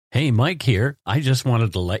Hey, Mike here. I just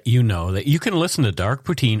wanted to let you know that you can listen to Dark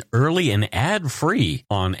Poutine early and ad-free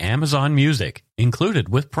on Amazon Music, included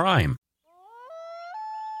with Prime.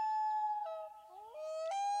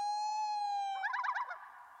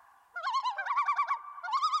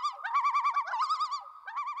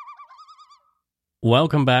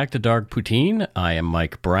 Welcome back to Dark Poutine. I am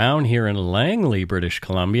Mike Brown here in Langley, British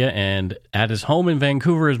Columbia, and at his home in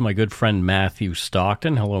Vancouver is my good friend Matthew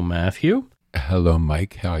Stockton. Hello, Matthew. Hello,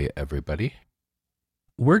 Mike. How are you, everybody?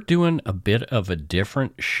 We're doing a bit of a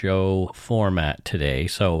different show format today,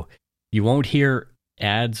 so you won't hear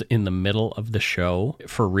ads in the middle of the show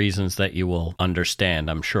for reasons that you will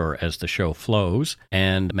understand, I'm sure, as the show flows.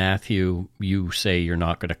 And Matthew, you say you're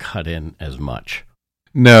not going to cut in as much.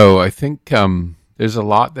 No, I think there's a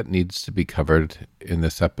lot that needs to be covered in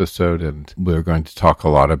this episode, and we're going to talk a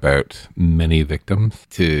lot about many victims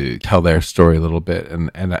to tell their story a little bit.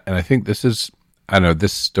 And I think this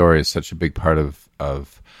story is such a big part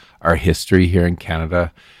of our history here in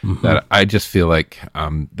Canada that I just feel like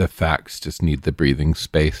the facts just need the breathing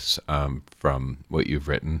space from what you've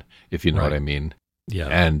written, if you know what I mean. Yeah.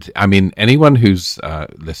 And I mean, anyone who's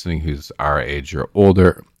listening who's our age or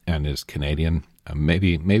older and is Canadian,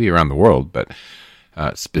 maybe around the world, but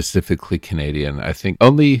specifically Canadian, I think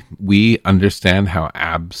only we understand how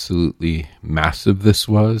absolutely massive this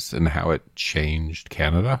was and how it changed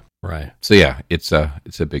Canada. Right. So yeah, it's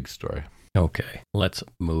a big story. Okay, let's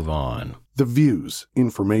move on. The views,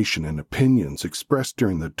 information, and opinions expressed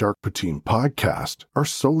during the Dark Poutine podcast are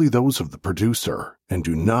solely those of the producer and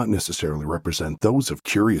do not necessarily represent those of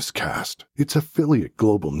Curious Cast, its affiliate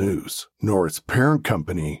Global News, nor its parent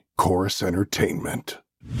company, Chorus Entertainment.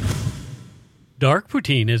 Dark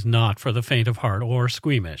Poutine is not for the faint of heart or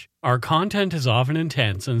squeamish. Our content is often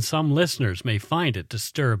intense and some listeners may find it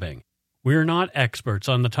disturbing. We are not experts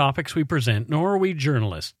on the topics we present, nor are we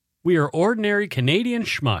journalists. We are ordinary Canadian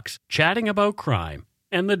schmucks chatting about crime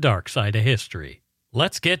and the dark side of history.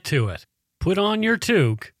 Let's get to it. Put on your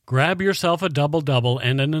toque, grab yourself a double-double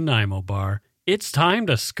and a Nanaimo bar. It's time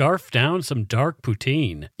to scarf down some Dark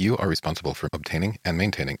Poutine. You are responsible for obtaining and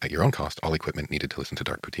maintaining at your own cost all equipment needed to listen to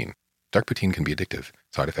Dark Poutine. Dark Poutine can be addictive.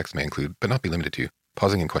 Side effects may include, but not be limited to,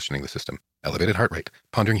 pausing and questioning the system, elevated heart rate,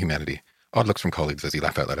 pondering humanity, odd looks from colleagues as you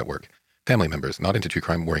laugh out loud at work, family members not into true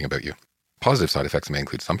crime worrying about you. Positive side effects may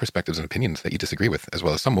include some perspectives and opinions that you disagree with, as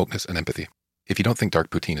well as some wokeness and empathy. If you don't think Dark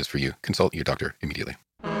Poutine is for you, consult your doctor immediately.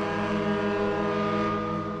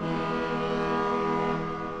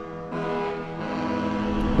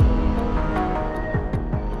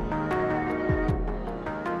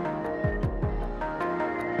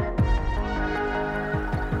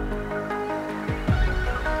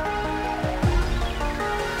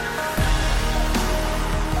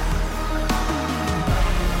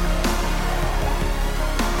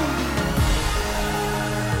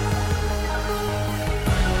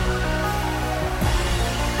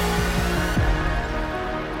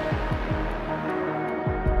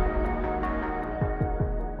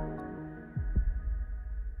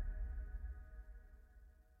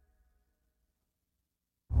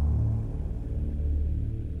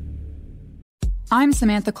 I'm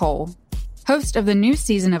Samantha Cole, host of the new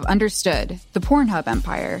season of Understood, the Pornhub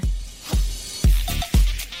Empire.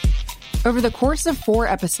 Over the course of 4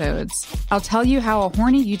 episodes, I'll tell you how a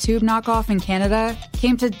horny YouTube knockoff in Canada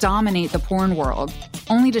came to dominate the porn world,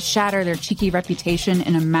 only to shatter their cheeky reputation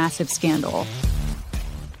in a massive scandal.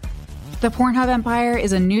 The Pornhub Empire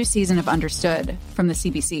is a new season of Understood from the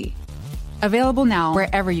CBC. Available now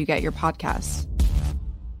wherever you get your podcasts.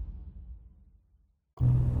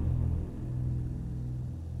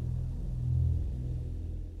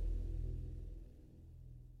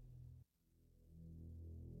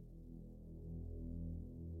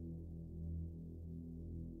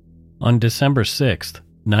 On December 6th,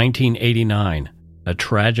 1989, a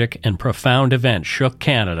tragic and profound event shook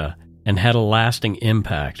Canada and had a lasting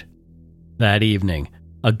impact. That evening,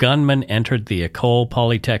 a gunman entered the École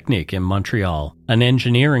Polytechnique in Montreal, an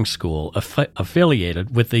engineering school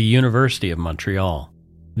affiliated with the University of Montreal.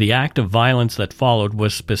 The act of violence that followed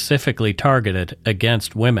was specifically targeted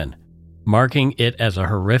against women, marking it as a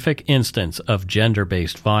horrific instance of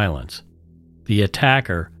gender-based violence. The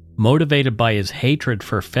attacker, motivated by his hatred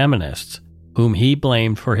for feminists, whom he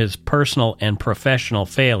blamed for his personal and professional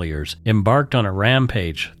failures, embarked on a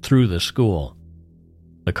rampage through the school.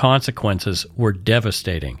 The consequences were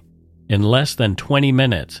devastating. In less than 20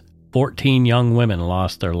 minutes, 14 young women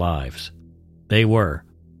lost their lives. They were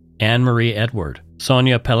Anne-Marie Edward,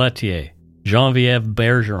 Sonia Pelletier, Geneviève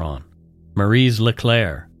Bergeron, Maryse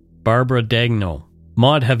Leclerc, Barbara Dagneau,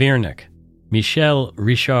 Maud Havernick, Michelle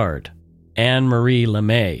Richard, Anne-Marie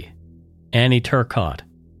Lemay, Annie Turcotte,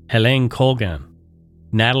 Helene Colgan,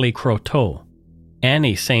 Nathalie Croteau,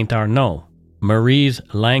 Annie Saint Arnaud, Maryse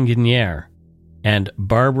Langinière, and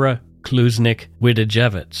Barbara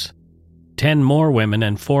Kluznik-Widajewicz. 10 more women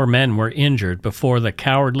and 4 men were injured before the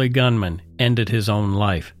cowardly gunman ended his own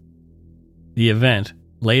life. The event,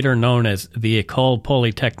 later known as the École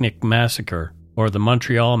Polytechnique Massacre or the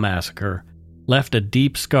Montreal Massacre, left a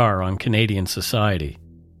deep scar on Canadian society.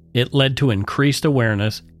 It led to increased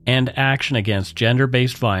awareness and action against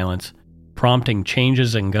gender-based violence, prompting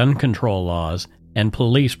changes in gun control laws and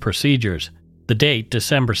police procedures. The date,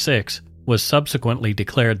 December 6, was subsequently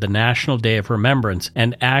declared the National Day of Remembrance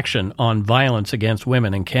and Action on Violence Against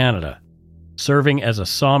Women in Canada, serving as a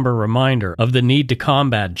somber reminder of the need to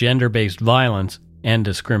combat gender-based violence and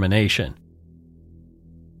discrimination.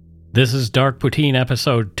 This is Dark Poutine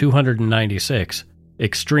episode 296,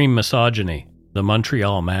 Extreme Misogyny, the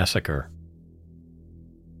Montreal Massacre.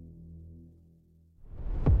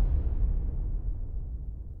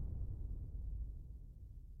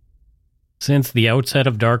 Since the outset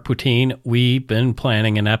of Dark Poutine, we've been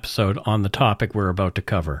planning an episode on the topic we're about to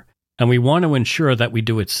cover, and we want to ensure that we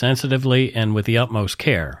do it sensitively and with the utmost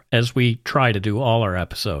care, as we try to do all our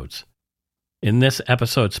episodes. In this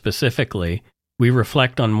episode specifically, we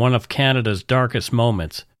reflect on one of Canada's darkest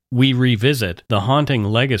moments. We revisit the haunting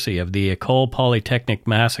legacy of the École Polytechnique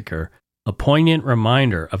Massacre, a poignant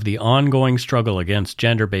reminder of the ongoing struggle against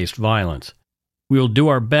gender-based violence. We will do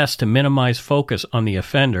our best to minimize focus on the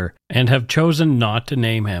offender and have chosen not to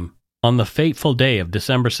name him. On the fateful day of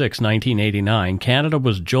December 6, 1989, Canada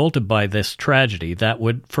was jolted by this tragedy that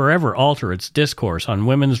would forever alter its discourse on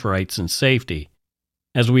women's rights and safety.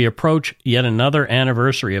 As we approach yet another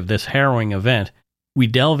anniversary of this harrowing event, we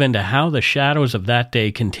delve into how the shadows of that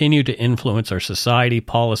day continue to influence our society,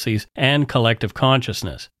 policies, and collective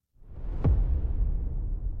consciousness.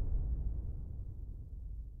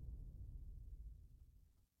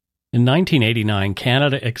 In 1989,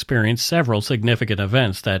 Canada experienced several significant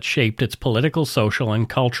events that shaped its political, social, and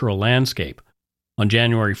cultural landscape. On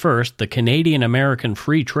January 1st, the Canadian-American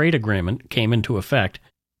Free Trade Agreement came into effect,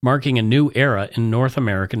 marking a new era in North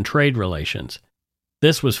American trade relations.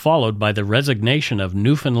 This was followed by the resignation of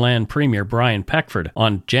Newfoundland Premier Brian Peckford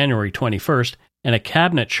on January 21st and a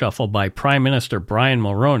cabinet shuffle by Prime Minister Brian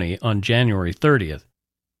Mulroney on January 30th.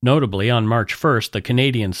 Notably, on March 1st, the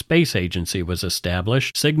Canadian Space Agency was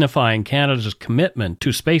established, signifying Canada's commitment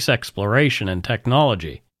to space exploration and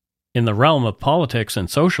technology. In the realm of politics and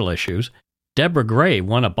social issues, Deborah Gray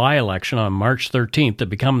won a by-election on March 13th to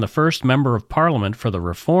become the first member of Parliament for the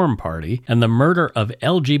Reform Party, and the murder of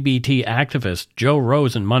LGBT activist Joe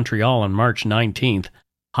Rose in Montreal on March 19th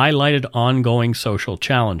highlighted ongoing social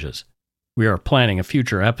challenges. We are planning a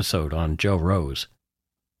future episode on Joe Rose.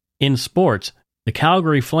 In sports, the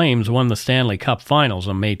Calgary Flames won the Stanley Cup Finals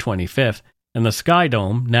on May 25th, and the Sky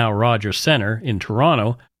Dome, now Rogers Centre, in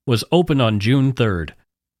Toronto, was opened on June 3rd.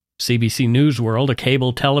 CBC News World, a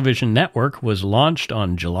cable television network, was launched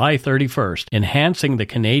on July 31st, enhancing the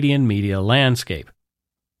Canadian media landscape.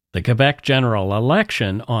 The Quebec general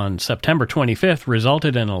election on September 25th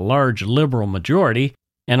resulted in a large Liberal majority,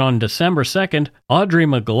 and on December 2nd, Audrey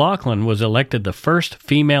McLaughlin was elected the first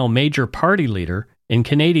female major party leader in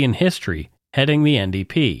Canadian history, heading the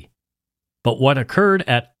NDP. But what occurred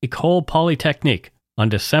at École Polytechnique on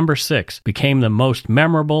December 6 became the most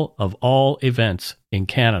memorable of all events in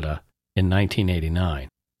Canada in 1989.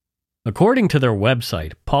 According to their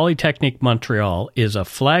website, Polytechnique Montreal is a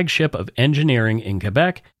flagship of engineering in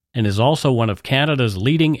Quebec and is also one of Canada's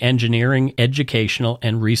leading engineering, educational,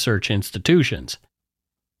 and research institutions.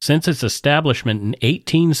 Since its establishment in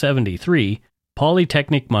 1873,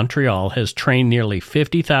 Polytechnique Montreal has trained nearly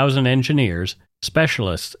 50,000 engineers,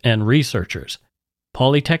 specialists, and researchers.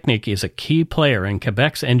 Polytechnique is a key player in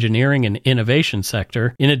Quebec's engineering and innovation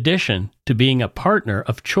sector, in addition to being a partner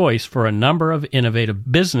of choice for a number of innovative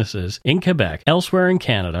businesses in Quebec, elsewhere in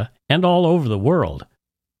Canada, and all over the world.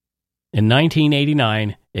 In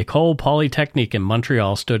 1989, École Polytechnique in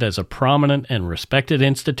Montreal stood as a prominent and respected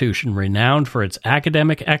institution renowned for its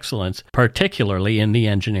academic excellence, particularly in the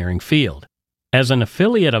engineering field. As an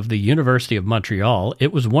affiliate of the University of Montreal,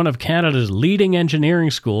 it was one of Canada's leading engineering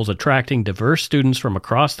schools, attracting diverse students from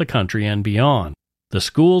across the country and beyond. The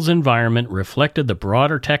school's environment reflected the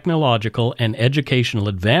broader technological and educational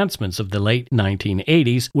advancements of the late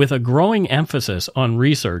 1980s, with a growing emphasis on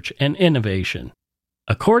research and innovation.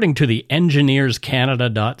 According to the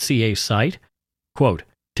engineerscanada.ca site, quote,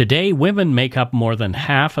 "Today women make up more than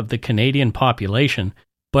half of the Canadian population,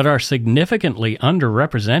 but are significantly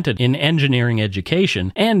underrepresented in engineering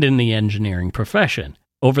education and in the engineering profession.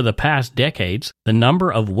 Over the past decades, the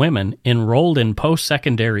number of women enrolled in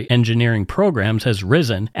post-secondary engineering programs has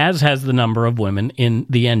risen, as has the number of women in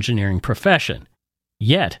the engineering profession.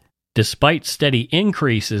 Yet, despite steady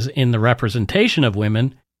increases in the representation of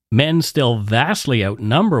women, men still vastly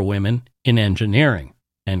outnumber women in engineering."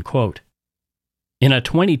 End quote. In a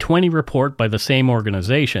 2020 report by the same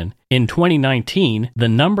organization, in 2019, the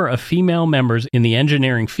number of female members in the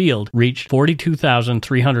engineering field reached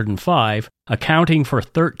 42,305, accounting for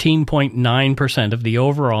 13.9% of the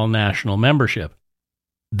overall national membership.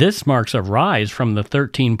 This marks a rise from the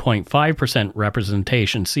 13.5%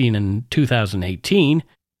 representation seen in 2018.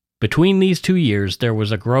 Between these 2 years, there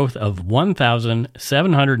was a growth of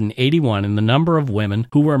 1,781 in the number of women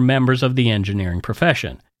who were members of the engineering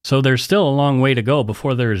profession. So there's still a long way to go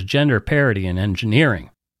before there is gender parity in engineering.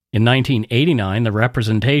 In 1989, the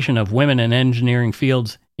representation of women in engineering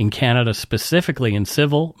fields in Canada, specifically in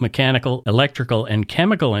civil, mechanical, electrical, and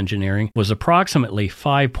chemical engineering, was approximately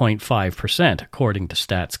 5.5%, according to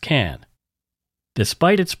Stats Can.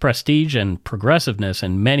 Despite its prestige and progressiveness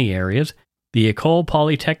in many areas, the École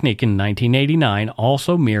Polytechnique in 1989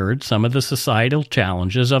 also mirrored some of the societal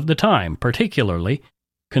challenges of the time, particularly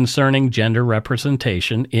concerning gender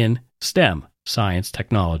representation in STEM, science,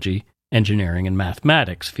 technology, engineering, and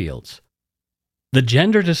mathematics fields. The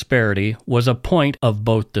gender disparity was a point of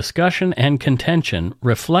both discussion and contention,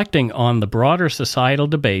 reflecting on the broader societal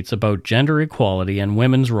debates about gender equality and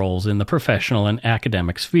women's roles in the professional and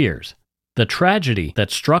academic spheres. The tragedy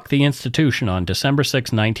that struck the institution on December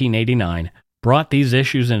 6, 1989, brought these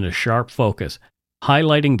issues into sharp focus,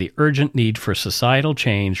 highlighting the urgent need for societal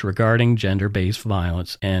change regarding gender-based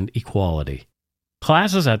violence and equality.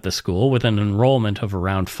 Classes at the school, with an enrollment of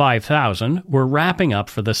around 5,000, were wrapping up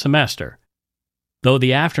for the semester. Though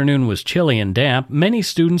the afternoon was chilly and damp, many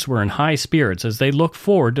students were in high spirits as they looked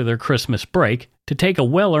forward to their Christmas break to take a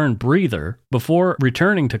well-earned breather before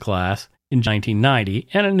returning to class in 1990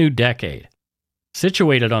 and a new decade.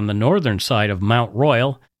 Situated on the northern side of Mount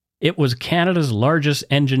Royal, it was Canada's largest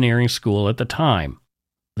engineering school at the time.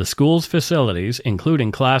 The school's facilities,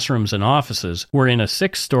 including classrooms and offices, were in a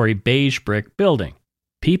 6-story beige brick building.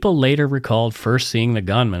 People later recalled first seeing the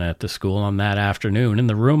gunman at the school on that afternoon in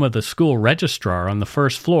the room of the school registrar on the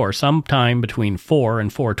first floor sometime between 4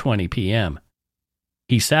 and 4:20 p.m.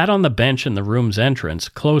 He sat on the bench in the room's entrance,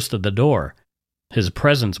 close to the door. His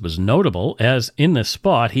presence was notable as, in this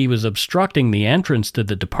spot, he was obstructing the entrance to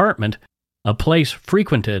the department, a place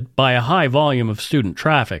frequented by a high volume of student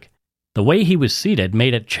traffic. The way he was seated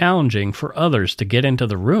made it challenging for others to get into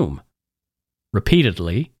the room.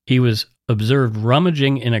 Repeatedly, he was observed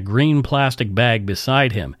rummaging in a green plastic bag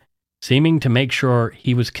beside him, seeming to make sure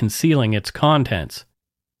he was concealing its contents.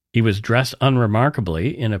 He was dressed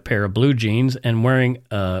unremarkably in a pair of blue jeans and wearing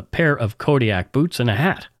a pair of Kodiak boots and a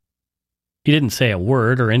hat. He didn't say a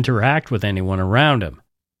word or interact with anyone around him.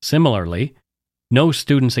 Similarly, no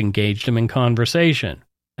students engaged him in conversation.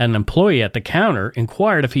 An employee at the counter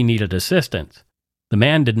inquired if he needed assistance. The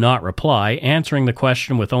man did not reply, answering the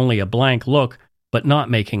question with only a blank look, but not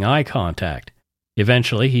making eye contact.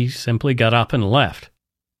 Eventually, he simply got up and left.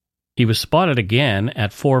 He was spotted again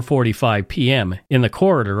at 4:45 p.m. in the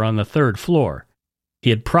corridor on the 3rd floor. He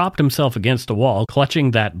had propped himself against a wall,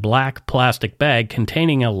 clutching that black plastic bag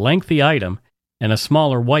containing a lengthy item and a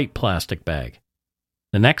smaller white plastic bag.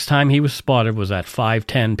 The next time he was spotted was at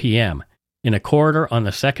 5:10 p.m. in a corridor on the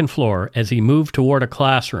 2nd floor as he moved toward a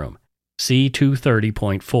classroom,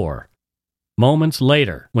 C230.4. Moments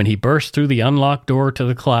later, when he burst through the unlocked door to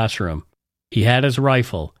the classroom, he had his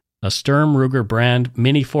rifle, a Sturm Ruger brand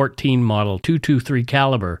Mini 14 model .223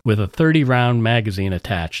 caliber with a 30-round magazine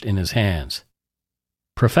attached in his hands.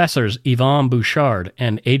 Professors Yvonne Bouchard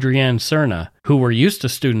and Adrienne Cerna, who were used to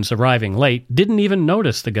students arriving late, didn't even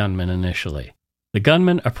notice the gunman initially. The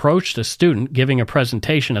gunman approached a student giving a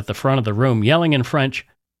presentation at the front of the room, yelling in French,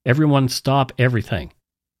 "Everyone stop everything."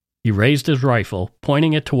 He raised his rifle,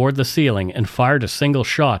 pointing it toward the ceiling, and fired a single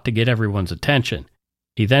shot to get everyone's attention.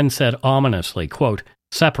 He then said ominously, quote,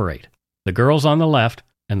 "Separate. The girls on the left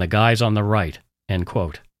and the guys on the right." End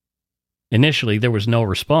quote. Initially, there was no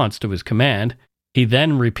response to his command. He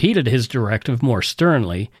then repeated his directive more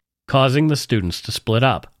sternly, causing the students to split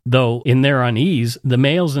up, though in their unease, the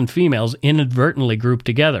males and females inadvertently grouped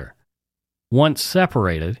together. Once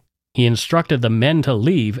separated, he instructed the men to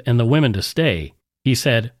leave and the women to stay. He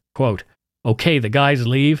said, quote, "Okay, the guys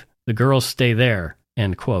leave, the girls stay there,"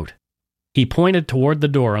 end quote. He pointed toward the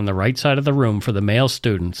door on the right side of the room for the male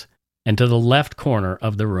students and to the left corner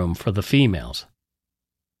of the room for the females.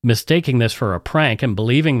 Mistaking this for a prank and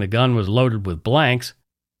believing the gun was loaded with blanks,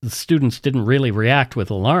 the students didn't really react with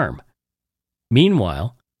alarm.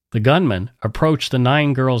 Meanwhile, the gunman approached the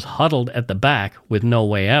 9 girls huddled at the back with no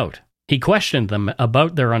way out. He questioned them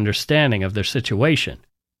about their understanding of their situation.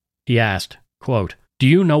 He asked, quote, "Do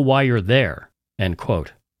you know why you're there?" End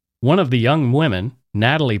quote. One of the young women,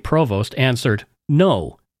 Natalie Provost, answered,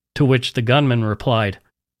 "No," to which the gunman replied,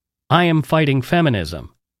 "I am fighting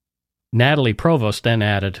feminism." Natalie Provost then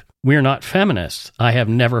added, "We're not feminists. I have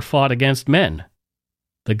never fought against men."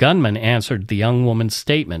 The gunman answered the young woman's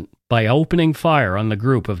statement by opening fire on the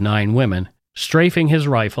group of 9 women, strafing his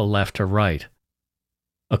rifle left to right.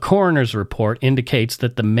 A coroner's report indicates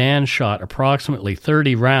that the man shot approximately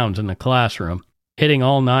 30 rounds in the classroom, hitting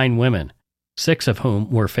all 9 women, 6 of whom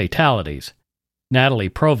were fatalities. Natalie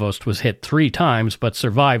Provost was hit 3 times but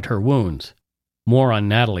survived her wounds. More on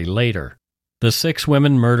Natalie later. The 6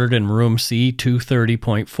 women murdered in room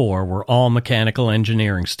C230.4 were all mechanical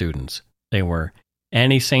engineering students. They were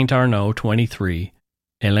Annie St. Arnaud, 23,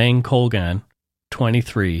 Hélène Colgan,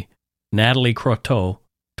 23, Natalie Croteau,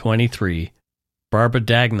 23, Barbara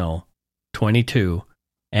Dagnall, 22,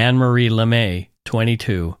 Anne-Marie Lemay,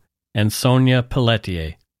 22, and Sonia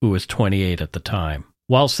Pelletier, who was 28 at the time.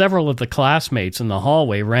 While several of the classmates in the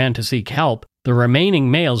hallway ran to seek help, the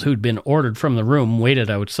remaining males who'd been ordered from the room waited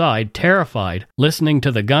outside, terrified, listening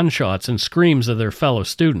to the gunshots and screams of their fellow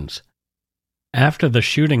students. After the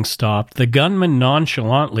shooting stopped, the gunman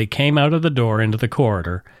nonchalantly came out of the door into the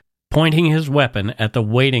corridor, pointing his weapon at the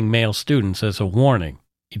waiting male students as a warning.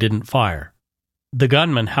 He didn't fire. The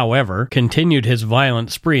gunman, however, continued his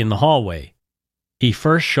violent spree in the hallway. He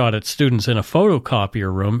first shot at students in a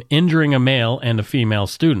photocopier room, injuring a male and a female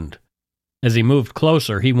student. As he moved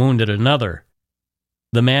closer, he wounded another.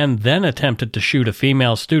 The man then attempted to shoot a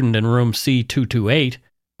female student in room C228,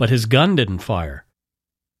 but his gun didn't fire.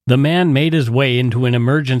 The man made his way into an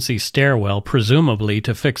emergency stairwell, presumably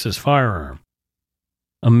to fix his firearm.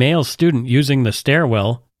 A male student using the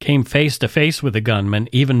stairwell came face to face with the gunman,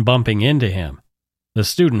 even bumping into him. The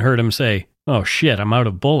student heard him say, "Oh shit, I'm out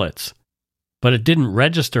of bullets." But it didn't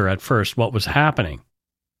register at first what was happening.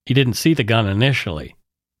 He didn't see the gun initially.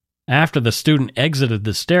 After the student exited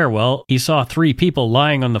the stairwell, he saw 3 people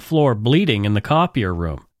lying on the floor bleeding in the copier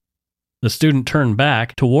room. The student turned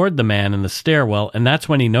back toward the man in the stairwell, and that's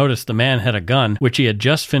when he noticed the man had a gun, which he had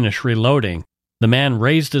just finished reloading. The man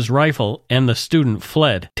raised his rifle, and the student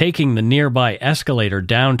fled, taking the nearby escalator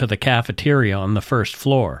down to the cafeteria on the first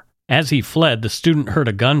floor. As he fled, the student heard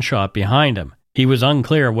a gunshot behind him. He was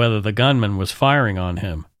unclear whether the gunman was firing on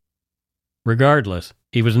him. Regardless,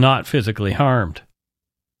 he was not physically harmed.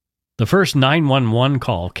 The first 911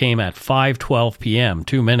 call came at 5:12 p.m.,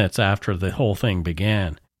 2 minutes after the whole thing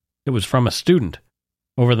began. It was from a student.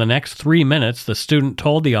 Over the next 3 minutes, the student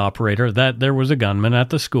told the operator that there was a gunman at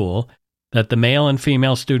the school, that the male and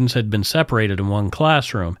female students had been separated in one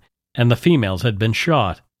classroom, and the females had been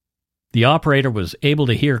shot. The operator was able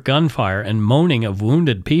to hear gunfire and moaning of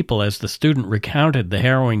wounded people as the student recounted the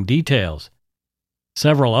harrowing details.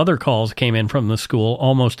 Several other calls came in from the school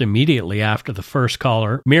almost immediately after the first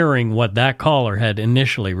caller, mirroring what that caller had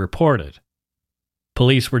initially reported.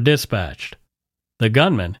 Police were dispatched. The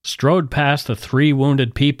gunman strode past the 3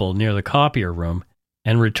 wounded people near the copier room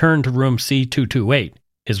and returned to room C228,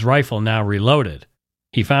 his rifle now reloaded.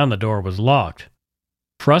 He found the door was locked.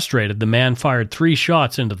 Frustrated, the man fired 3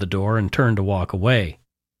 shots into the door and turned to walk away.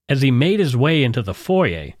 As he made his way into the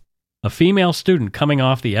foyer, a female student coming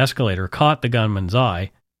off the escalator caught the gunman's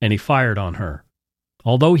eye, and he fired on her.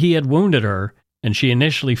 Although he had wounded her, and she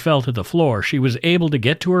initially fell to the floor, she was able to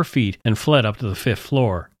get to her feet and fled up to the 5th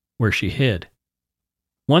floor, where she hid.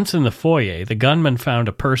 Once in the foyer, the gunman found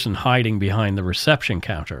a person hiding behind the reception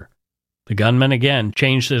counter. The gunman again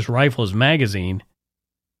changed his rifle's magazine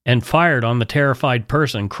and fired on the terrified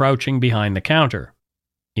person crouching behind the counter.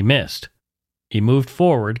 He missed. He moved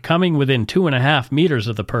forward, coming within 2.5 meters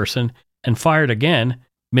of the person, and fired again,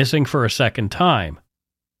 missing for a second time.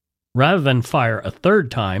 Rather than fire a third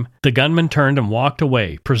time, the gunman turned and walked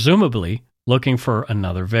away, presumably looking for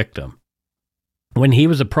another victim. When he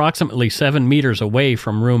was approximately 7 meters away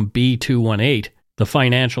from room B218, the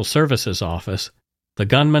financial services office, the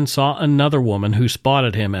gunman saw another woman who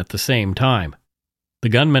spotted him at the same time. The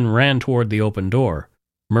gunman ran toward the open door.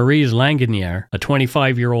 Maryse Languinière, a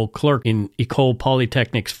 25-year-old clerk in École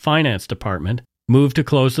Polytechnic's finance department, moved to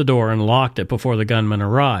close the door and locked it before the gunman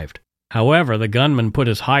arrived. However, the gunman put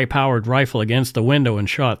his high-powered rifle against the window and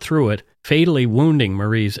shot through it, fatally wounding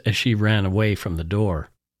Maryse as she ran away from the door.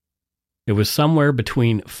 It was somewhere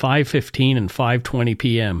between 5:15 and 5:20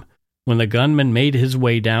 p.m. when the gunman made his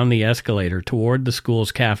way down the escalator toward the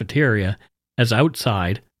school's cafeteria, as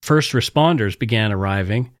outside, first responders began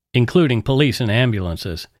arriving, including police and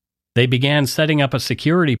ambulances. They began setting up a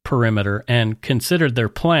security perimeter and considered their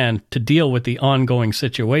plan to deal with the ongoing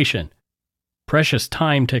situation. Precious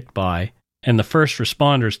time ticked by, and the first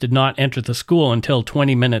responders did not enter the school until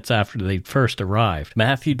 20 minutes after they'd first arrived.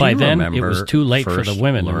 Matthew, by then, it was too late for the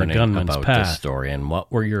women in the gunman's about past. This story, and what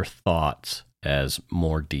were your thoughts as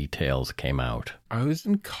more details came out? I was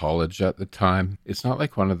in college at the time. It's not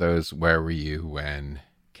like one of those, where were you when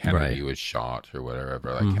Kennedy was shot or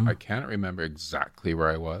whatever. Like, I can't remember exactly where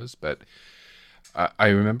I was, but I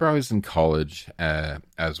remember I was in college,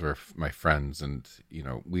 as were my friends, and, you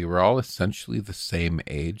know, we were all essentially the same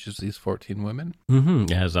age as these 14 women.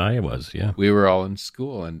 As I was, yeah. We were all in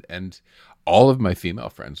school, and all of my female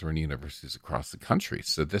friends were in universities across the country.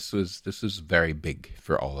 So this was very big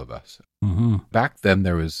for all of us. Back then,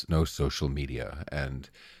 there was no social media. And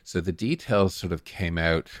so the details sort of came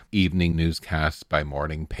out evening newscasts by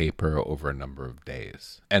morning paper over a number of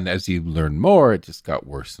days. And as you learn more, it just got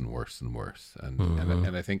worse and worse and worse.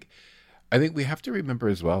 And I think we have to remember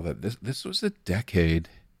as well that this was a decade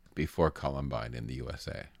before Columbine in the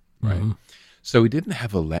USA, right? So we didn't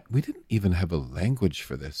even have a language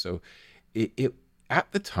for this. So it at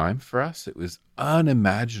the time for us, it was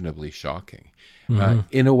unimaginably shocking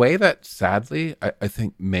in a way that sadly, I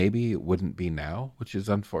think maybe it wouldn't be now, which is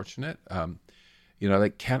unfortunate. You know,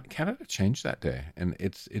 like Canada changed that day, and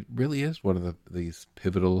it really is one of these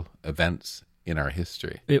pivotal events in our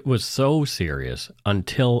history. It was so serious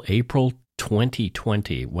until April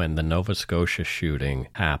 2020, when the Nova Scotia shooting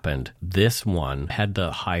happened. This one had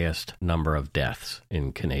the highest number of deaths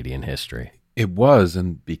in Canadian history. It was,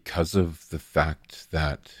 and because of the fact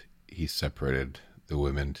that he separated the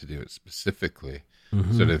women to do it specifically,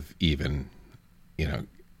 sort of even, you know,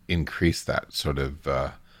 increased that sort of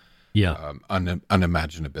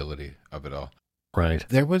unimaginability of it all. Right.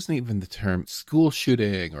 There wasn't even the term school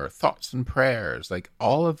shooting or thoughts and prayers. Like,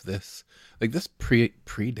 all of this, like, this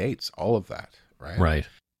predates all of that, right? Right.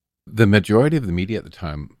 The majority of the media at the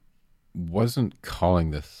time wasn't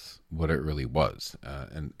calling this what it really was.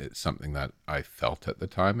 And it's something that I felt at the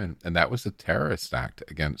time. And that was a terrorist act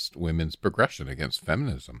against women's progression, against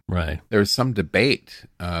feminism. Right. There was some debate,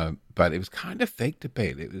 but it was kind of fake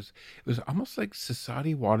debate. It was almost like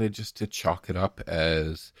society wanted just to chalk it up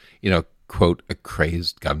as, you know, quote, a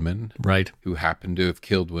crazed gunman, right, who happened to have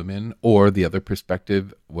killed women. Or the other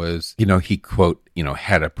perspective was, you know, he, quote, you know,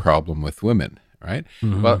 had a problem with women, right?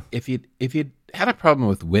 Well, if you'd had a problem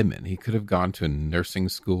with women, he could have gone to a nursing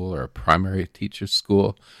school or a primary teacher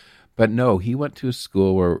school. But no, he went to a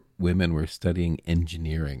school where women were studying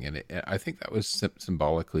engineering. And I think that was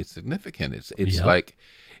symbolically significant. It's like,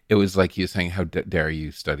 it was like he was saying, how dare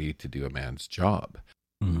you study to do a man's job?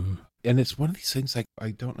 And it's one of these things, like, I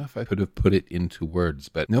don't know if I could have put it into words,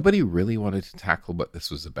 but nobody really wanted to tackle what this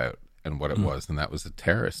was about and what it was. And that was a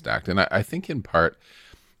terrorist act. And I think in part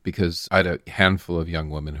because I had a handful of young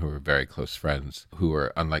women who were very close friends who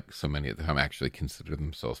were, unlike so many at the time, actually considered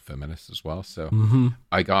themselves feminists as well. So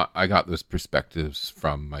I got those perspectives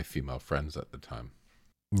from my female friends at the time.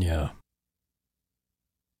 Yeah.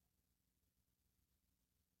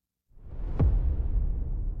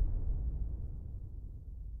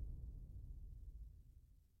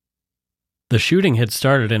 The shooting had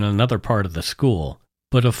started in another part of the school,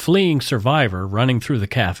 but a fleeing survivor running through the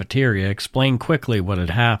cafeteria explained quickly what had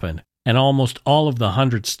happened, and almost all of the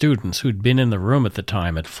 100 students who'd been in the room at the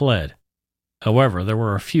time had fled. However, there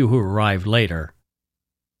were a few who arrived later.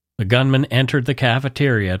 The gunman entered the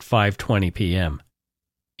cafeteria at 5:20 p.m.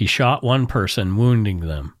 He shot one person, wounding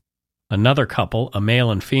them. Another couple, a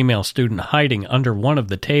male and female student hiding under one of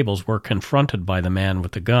the tables, were confronted by the man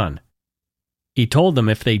with the gun. He told them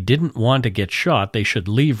if they didn't want to get shot, they should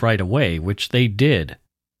leave right away, which they did.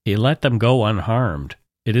 He let them go unharmed.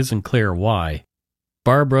 It isn't clear why.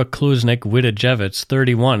 Barbara Kluznik-Widajevitz,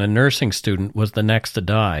 31, a nursing student, was the next to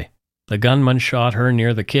die. The gunman shot her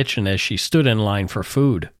near the kitchen as she stood in line for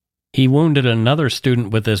food. He wounded another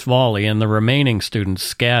student with this volley, and the remaining students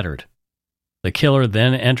scattered. The killer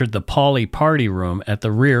then entered the poly party room at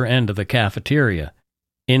the rear end of the cafeteria.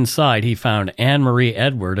 Inside, he found Anne-Marie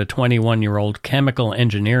Edward, a 21-year-old chemical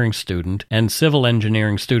engineering student, and civil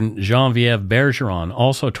engineering student Geneviève Bergeron,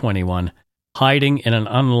 also 21, hiding in an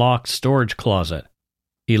unlocked storage closet.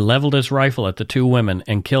 He leveled his rifle at the two women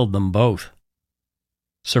and killed them both.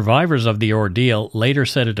 Survivors of the ordeal later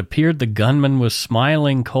said it appeared the gunman was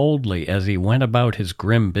smiling coldly as he went about his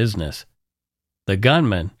grim business. The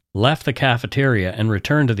gunman left the cafeteria and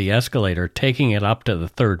returned to the escalator, taking it up to the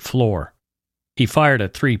third floor. He fired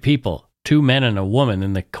at 3 people, 2 men and a woman,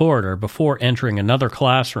 in the corridor before entering another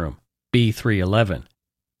classroom, B311.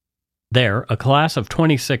 There, a class of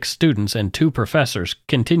 26 students and 2 professors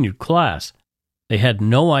continued class. They had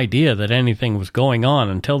no idea that anything was going on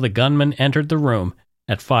until the gunman entered the room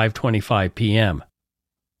at 5:25 p.m.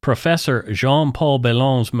 Professor Jean-Paul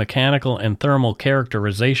Bellon's Mechanical and Thermal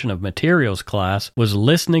Characterization of Materials class was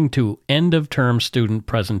listening to end-of-term student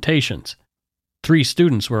presentations. 3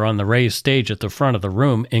 students were on the raised stage at the front of the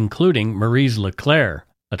room, including Maryse Leclerc,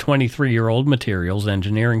 a 23-year-old materials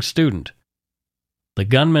engineering student. The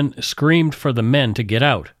gunman screamed for the men to get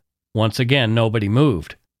out. Once again, nobody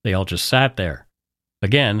moved. They all just sat there.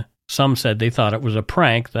 Again, some said they thought it was a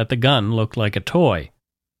prank, that the gun looked like a toy.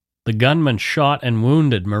 The gunman shot and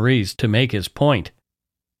wounded Maryse to make his point.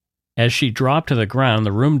 As she dropped to the ground,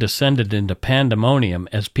 the room descended into pandemonium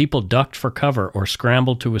as people ducked for cover or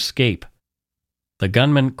scrambled to escape. The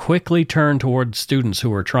gunman quickly turned toward students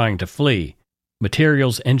who were trying to flee.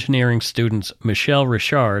 Materials engineering students Michelle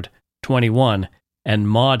Richard, 21, and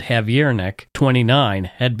Maud Haviernek, 29,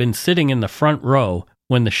 had been sitting in the front row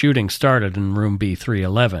when the shooting started in room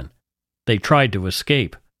B311. They tried to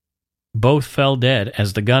escape. Both fell dead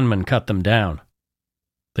as the gunman cut them down.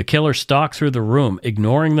 The killer stalked through the room,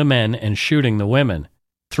 ignoring the men and shooting the women.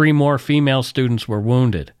 3 more female students were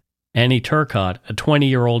wounded. Annie Turcotte, a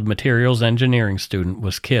 20-year-old materials engineering student,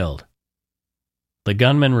 was killed. The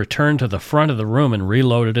gunman returned to the front of the room and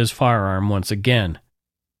reloaded his firearm once again.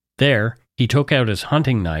 There, he took out his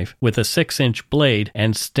hunting knife with a 6-inch blade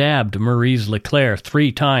and stabbed Maryse Leclerc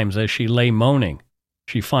 3 times as she lay moaning.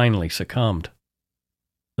 She finally succumbed.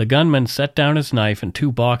 The gunman set down his knife and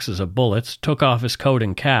 2 boxes of bullets, took off his coat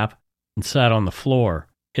and cap, and sat on the floor.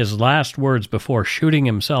 His last words before shooting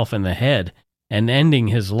himself in the head and ending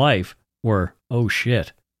his life were, "Oh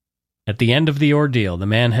shit." At the end of the ordeal, the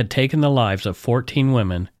man had taken the lives of 14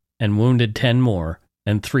 women and wounded 10 more,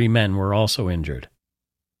 and 3 men were also injured.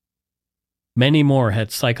 Many more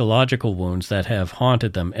had psychological wounds that have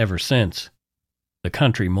haunted them ever since. The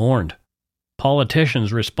country mourned.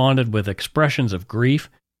 Politicians responded with expressions of grief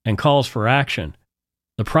and calls for action.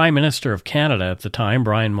 The Prime Minister of Canada at the time,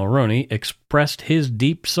 Brian Mulroney, expressed his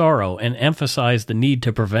deep sorrow and emphasized the need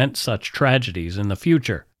to prevent such tragedies in the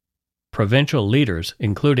future. Provincial leaders,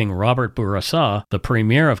 including Robert Bourassa, the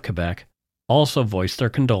Premier of Quebec, also voiced their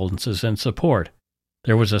condolences and support.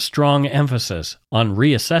 There was a strong emphasis on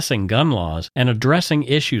reassessing gun laws and addressing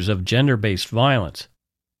issues of gender-based violence.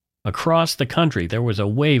 Across the country, there was a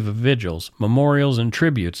wave of vigils, memorials, and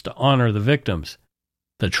tributes to honor the victims.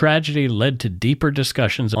 The tragedy led to deeper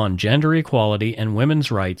discussions on gender equality and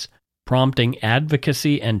women's rights, prompting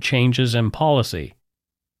advocacy and changes in policy.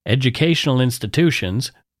 Educational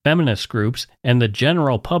institutions, feminist groups, and the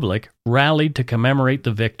general public rallied to commemorate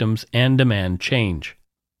the victims and demand change.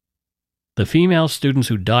 The female students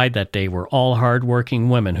who died that day were all hard-working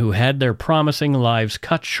women who had their promising lives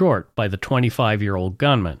cut short by the 25-year-old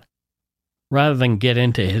gunman. Rather than get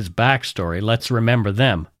into his backstory, let's remember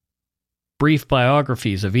them. Brief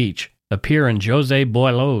biographies of each appear in José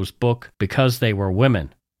Boileau's book Because They Were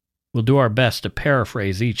Women. We'll do our best to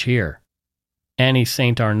paraphrase each here. Annie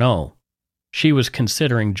St. Arnaud. She was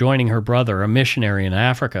considering joining her brother, a missionary in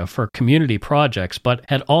Africa, for community projects, but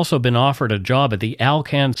had also been offered a job at the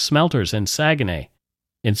Alcan smelters in Saguenay.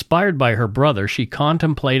 Inspired by her brother, she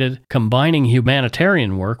contemplated combining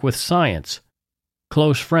humanitarian work with science.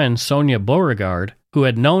 Close friend Sonia Beauregard, who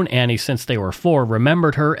had known Annie since they were 4,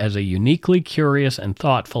 remembered her as a uniquely curious and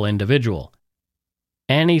thoughtful individual.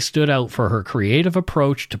 Annie stood out for her creative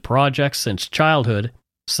approach to projects since childhood,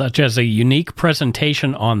 such as a unique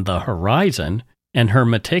presentation on the horizon and her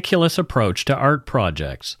meticulous approach to art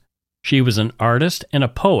projects. She was an artist and a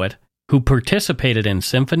poet who participated in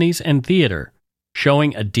symphonies and theater,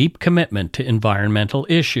 showing a deep commitment to environmental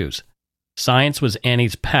issues. Science was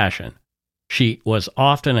Annie's passion. She was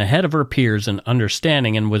often ahead of her peers in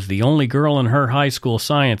understanding and was the only girl in her high school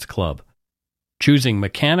science club. Choosing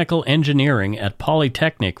mechanical engineering at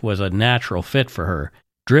Polytechnic was a natural fit for her,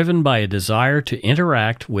 driven by a desire to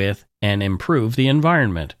interact with and improve the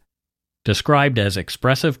environment. Described as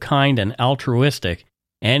expressive, kind, and altruistic,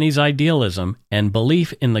 Annie's idealism and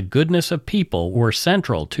belief in the goodness of people were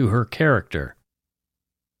central to her character.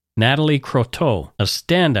 Natalie Croteau, a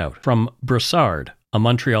standout from Brossard, a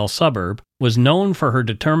Montreal suburb, was known for her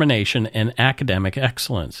determination and academic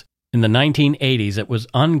excellence. In the 1980s, it was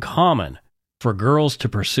uncommon for girls to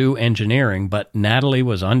pursue engineering, but Natalie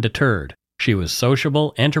was undeterred. She was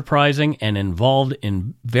sociable, enterprising, and involved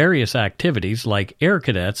in various activities like Air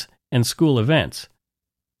Cadets and school events.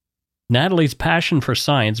 Natalie's passion for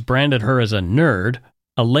science branded her as a nerd,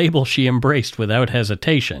 a label she embraced without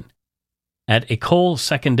hesitation. At École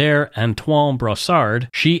Secondaire Antoine Brossard,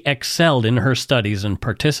 she excelled in her studies and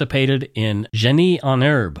participated in Génie en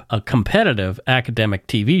Herbe, a competitive academic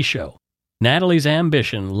TV show. Natalie's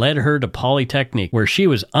ambition led her to Polytechnique, where she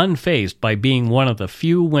was unfazed by being one of the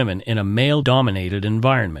few women in a male-dominated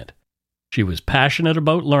environment. She was passionate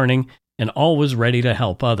about learning and always ready to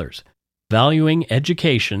help others, valuing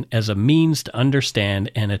education as a means to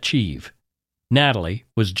understand and achieve. Natalie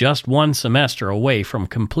was just one semester away from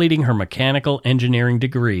completing her mechanical engineering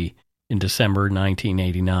degree in December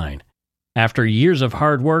 1989. After years of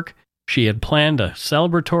hard work, she had planned a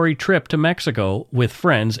celebratory trip to Mexico with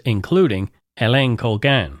friends, including Hélène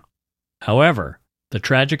Colgan. However, the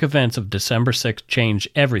tragic events of December 6 changed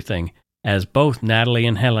everything, as both Natalie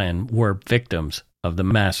and Hélène were victims of the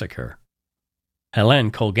massacre.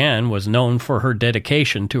 Hélène Colgan was known for her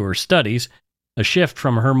dedication to her studies, a shift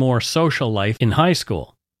from her more social life in high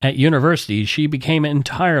school. At university, she became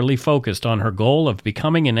entirely focused on her goal of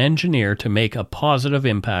becoming an engineer to make a positive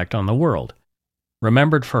impact on the world.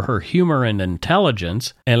 Remembered for her humor and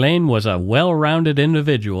intelligence, Hélène was a well-rounded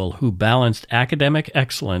individual who balanced academic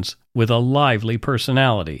excellence with a lively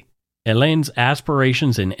personality. Hélène's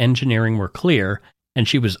aspirations in engineering were clear, and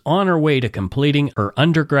she was on her way to completing her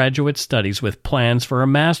undergraduate studies with plans for a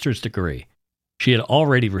master's degree. She had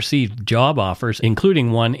already received job offers,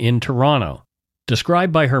 including one in Toronto.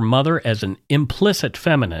 Described by her mother as an implicit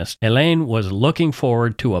feminist, Hélène was looking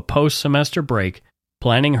forward to a post-semester break,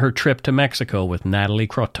 planning her trip to Mexico with Nathalie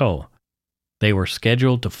Croteau. They were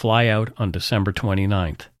scheduled to fly out on December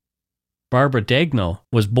 29th. Barbara Daigneault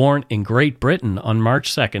was born in Great Britain on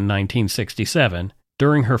March 2, 1967,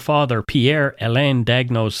 during her father Pierre-Alain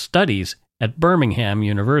Daigneault's studies at Birmingham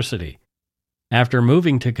University. After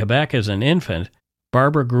moving to Quebec as an infant,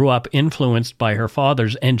 Barbara grew up influenced by her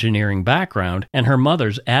father's engineering background and her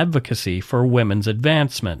mother's advocacy for women's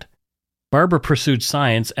advancement. Barbara pursued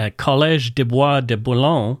science at Collège des Bois de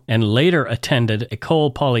Boulogne and later attended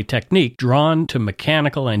École Polytechnique, drawn to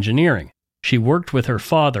mechanical engineering. She worked with her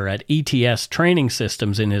father at ETS training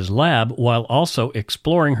systems in his lab while also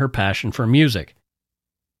exploring her passion for music.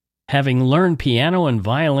 Having learned piano and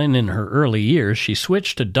violin in her early years, she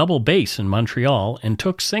switched to double bass in Montreal and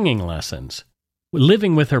took singing lessons.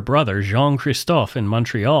 Living with her brother Jean-Christophe in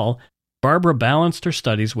Montreal, Barbara balanced her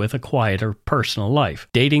studies with a quieter personal life,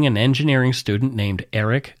 dating an engineering student named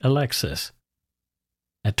Eric Alexis.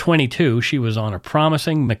 At 22, she was on a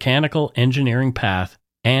promising mechanical engineering path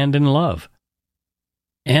and in love.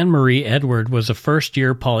 Anne-Marie Edward was a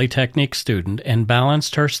first-year Polytechnique student and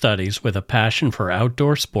balanced her studies with a passion for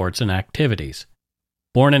outdoor sports and activities.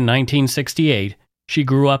 Born in 1968, she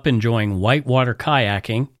grew up enjoying whitewater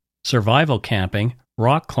kayaking, survival camping,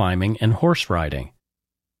 rock climbing, and horse riding.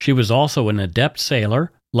 She was also an adept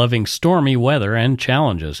sailor, loving stormy weather and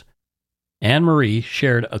challenges. Anne-Marie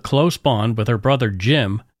shared a close bond with her brother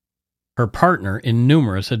Jim, her partner in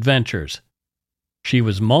numerous adventures. She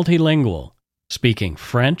was multilingual, speaking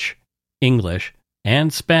French, English,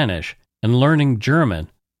 and Spanish, and learning German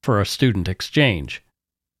for a student exchange.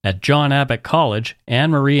 At John Abbott College,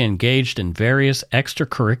 Anne-Marie engaged in various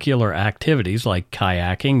extracurricular activities like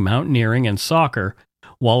kayaking, mountaineering, and soccer,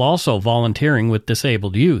 while also volunteering with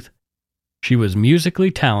disabled youth. She was musically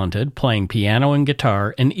talented, playing piano and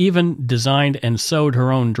guitar, and even designed and sewed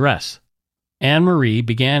her own dress. Anne-Marie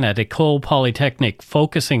began at École Polytechnique,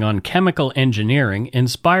 focusing on chemical engineering,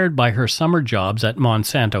 inspired by her summer jobs at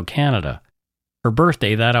Monsanto, Canada. Her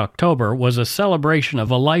birthday that October was a celebration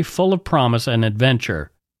of a life full of promise and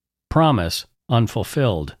adventure. Promise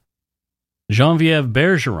unfulfilled. Geneviève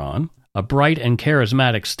Bergeron, a bright and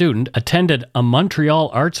charismatic student, attended a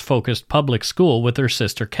Montreal arts-focused public school with her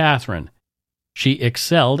sister Catherine. She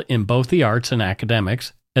excelled in both the arts and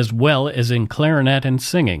academics, as well as in clarinet and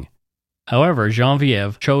singing. However,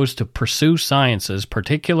 Geneviève chose to pursue sciences,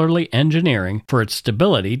 particularly engineering, for its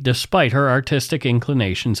stability despite her artistic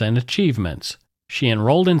inclinations and achievements. She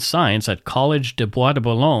enrolled in science at Collège des Bois de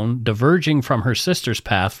Boulogne, diverging from her sister's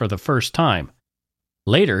path for the first time.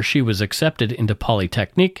 Later, she was accepted into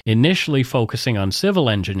Polytechnique, initially focusing on civil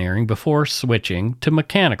engineering before switching to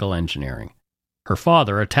mechanical engineering. Her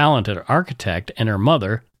father, a talented architect, and her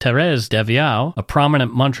mother, Thérèse Deviau, a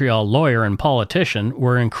prominent Montreal lawyer and politician,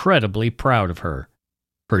 were incredibly proud of her.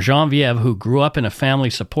 For Geneviève, who grew up in a family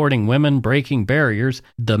supporting women breaking barriers,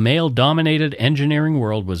 the male-dominated engineering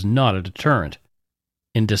world was not a deterrent.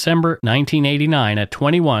 In December 1989, at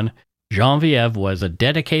 21, Geneviève was a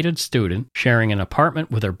dedicated student, sharing an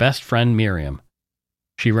apartment with her best friend Miriam.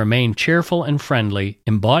 She remained cheerful and friendly,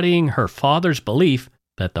 embodying her father's belief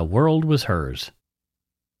that the world was hers.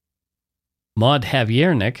 Maud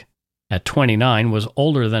Haviernik, At 29, was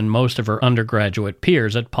older than most of her undergraduate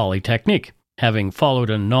peers at Polytechnique, having followed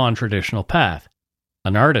a non-traditional path.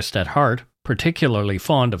 An artist at heart, particularly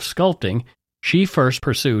fond of sculpting, she first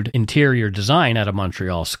pursued interior design at a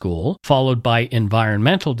Montreal school, followed by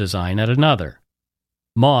environmental design at another.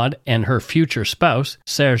 Maud and her future spouse,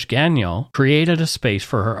 Serge Gagnon, created a space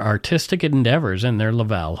for her artistic endeavors in their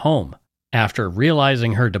Laval home. After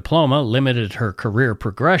realizing her diploma limited her career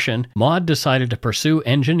progression, Maud decided to pursue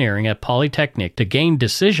engineering at Polytechnique to gain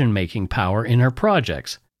decision-making power in her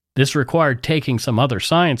projects. This required taking some other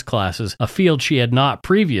science classes, a field she had not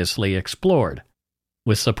previously explored.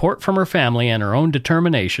 With support from her family and her own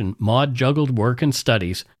determination, Maud juggled work and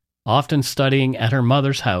studies, often studying at her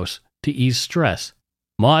mother's house to ease stress.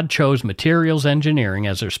 Maud chose materials engineering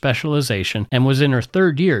as her specialization and was in her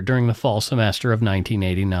third year during the fall semester of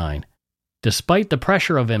 1989. Despite the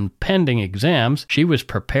pressure of impending exams, she was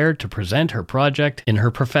prepared to present her project in her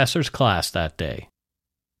professor's class that day.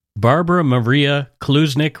 Barbara Maria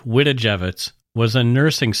Kluznik-Widajewicz was a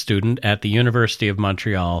nursing student at the University of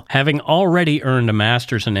Montreal, having already earned a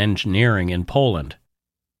master's in engineering in Poland.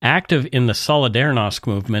 Active in the Solidarność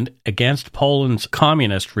movement against Poland's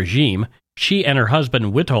communist regime, she and her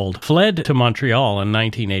husband Witold fled to Montreal in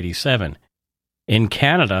 1987. In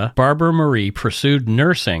Canada, Barbara Marie pursued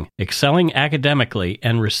nursing, excelling academically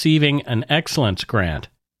and receiving an excellence grant.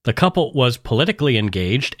 The couple was politically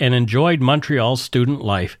engaged and enjoyed Montreal's student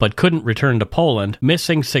life, but couldn't return to Poland,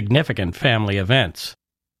 missing significant family events.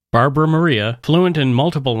 Barbara Maria, fluent in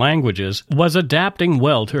multiple languages, was adapting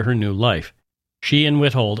well to her new life. She and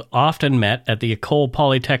Witold often met at the École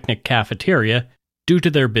Polytechnique cafeteria due to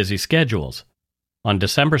their busy schedules. On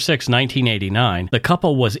December 6, 1989, the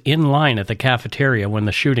couple was in line at the cafeteria when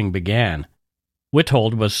the shooting began.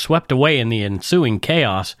 Witold was swept away in the ensuing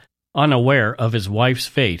chaos, unaware of his wife's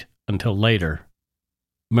fate until later.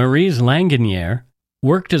 Maryse Langenier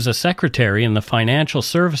worked as a secretary in the financial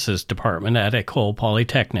services department at École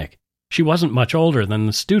Polytechnique. She wasn't much older than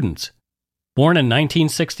the students. Born in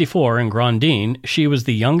 1964 in Grandine, she was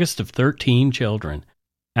the youngest of 13 children.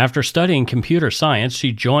 After studying computer science,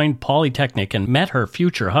 she joined Polytechnique and met her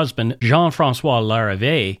future husband, Jean-François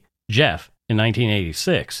Larrivée, Jeff, in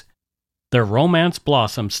 1986. Their romance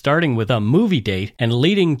blossomed, starting with a movie date and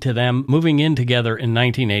leading to them moving in together in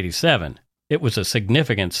 1987. It was a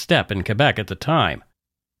significant step in Quebec at the time.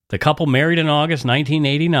 The couple married in August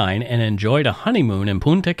 1989 and enjoyed a honeymoon in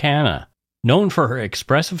Punta Cana. Known for her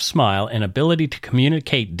expressive smile and ability to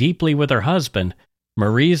communicate deeply with her husband,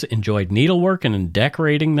 Maryse enjoyed needlework and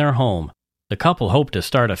decorating their home. The couple hoped to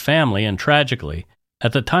start a family, and tragically,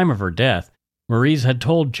 at the time of her death, Maryse had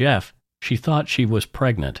told Jeff she thought she was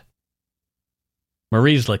pregnant.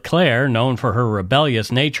 Maryse Leclerc, known for her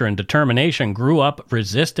rebellious nature and determination, grew up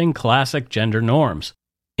resisting classic gender norms.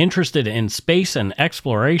 Interested in space and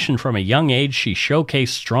exploration from a young age, she showcased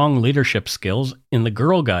strong leadership skills in the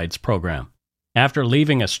Girl Guides program. After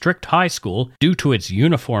leaving a strict high school due to its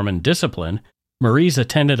uniform and discipline, Maryse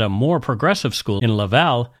attended a more progressive school in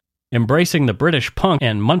Laval, embracing the British punk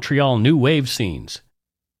and Montreal new wave scenes.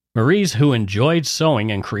 Maryse, who enjoyed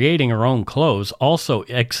sewing and creating her own clothes, also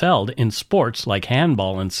excelled in sports like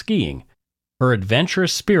handball and skiing. Her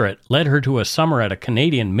adventurous spirit led her to a summer at a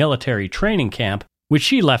Canadian military training camp, which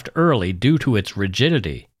she left early due to its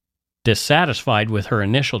rigidity. Dissatisfied with her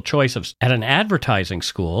initial choice at an advertising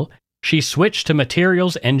school, she switched to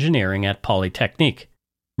materials engineering at Polytechnique.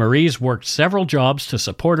 Maryse worked several jobs to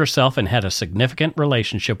support herself and had a significant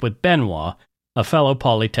relationship with Benoit, a fellow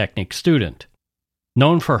Polytechnique student.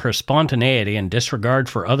 Known for her spontaneity and disregard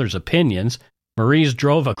for others' opinions, Maryse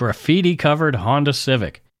drove a graffiti-covered Honda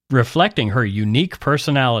Civic, reflecting her unique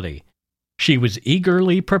personality. She was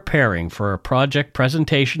eagerly preparing for a project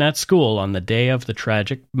presentation at school on the day of the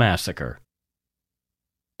tragic massacre.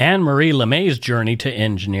 Anne-Marie LeMay's journey to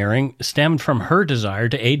engineering stemmed from her desire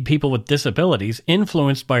to aid people with disabilities,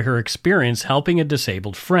 influenced by her experience helping a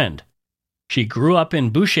disabled friend. She grew up in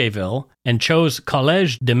Boucherville and chose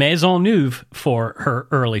Collège de Maisonneuve for her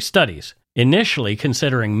early studies, initially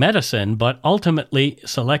considering medicine but ultimately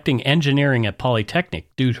selecting engineering at Polytechnique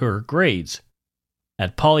due to her grades.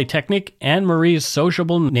 At Polytechnique, Anne-Marie's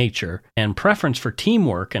sociable nature and preference for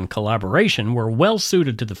teamwork and collaboration were well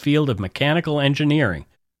suited to the field of mechanical engineering,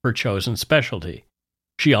 her chosen specialty.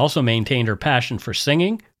 She also maintained her passion for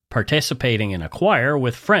singing, participating in a choir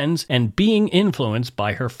with friends, and being influenced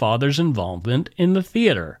by her father's involvement in the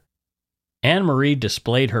theater. Anne-Marie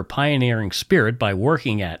displayed her pioneering spirit by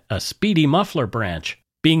working at a Speedy Muffler branch,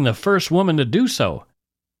 being the first woman to do so.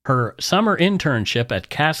 Her summer internship at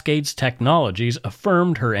Cascades Technologies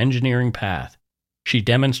affirmed her engineering path. She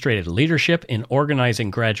demonstrated leadership in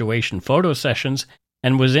organizing graduation photo sessions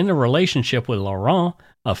and was in a relationship with Laurent,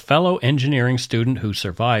 a fellow engineering student who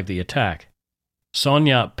survived the attack.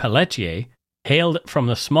 Sonia Pelletier hailed from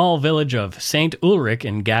the small village of Saint-Ulrich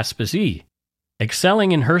in Gaspésie,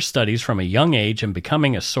 excelling in her studies from a young age and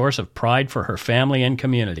becoming a source of pride for her family and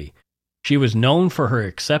community. She was known for her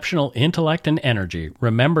exceptional intellect and energy,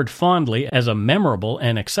 remembered fondly as a memorable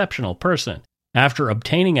and exceptional person. After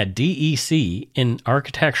obtaining a DEC in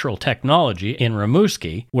architectural technology in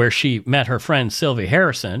Rimouski, where she met her friend Sylvie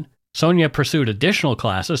Harrison, Sonia pursued additional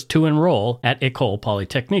classes to enroll at École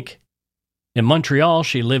Polytechnique. In Montreal,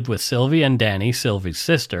 she lived with Sylvie and Danny, Sylvie's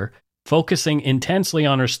sister, focusing intensely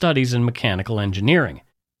on her studies in mechanical engineering.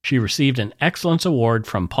 She received an Excellence Award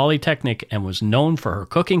from Polytechnique and was known for her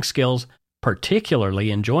cooking skills,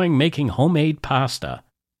 particularly enjoying making homemade pasta.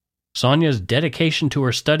 Sonia's dedication to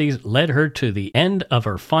her studies led her to the end of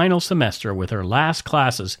her final semester with her last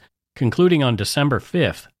classes concluding on December 5,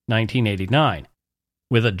 1989.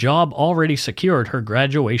 With a job already secured, her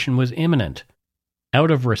graduation was imminent. Out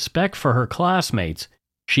of respect for her classmates,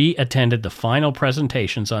 she attended the final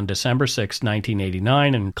presentations on December 6,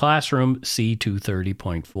 1989 in classroom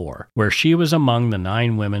C230.4, where she was among the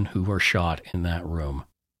 9 women who were shot in that room.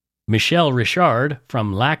 Michelle Richard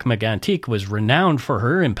from Lac Mégantic was renowned for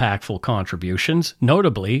her impactful contributions,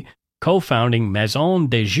 notably co-founding Maison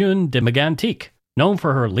des Jeunes de Mégantic. Known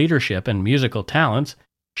for her leadership and musical talents,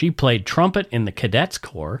 she played trumpet in the Cadets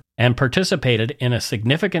Corps and participated in a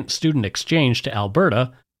significant student exchange to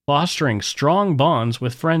Alberta, fostering strong bonds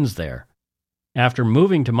with friends there. After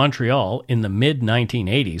moving to Montreal in the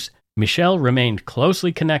mid-1980s, Michelle remained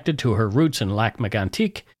closely connected to her roots in Lac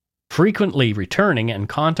Mégantic, frequently returning and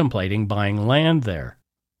contemplating buying land there.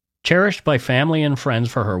 Cherished by family and friends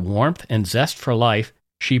for her warmth and zest for life,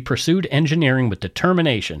 she pursued engineering with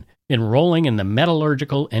determination, enrolling in the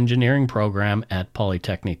metallurgical engineering program at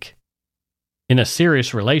Polytechnique. In a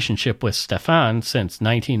serious relationship with Stéphane since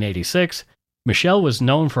 1986, Michelle was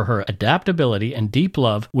known for her adaptability and deep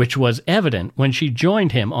love, which was evident when she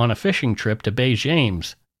joined him on a fishing trip to Baie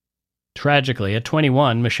James. Tragically, at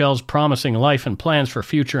 21, Michelle's promising life and plans for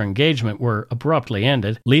future engagement were abruptly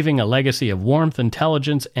ended, leaving a legacy of warmth,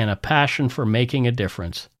 intelligence, and a passion for making a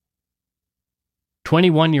difference.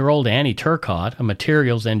 21-year-old Annie Turcotte, a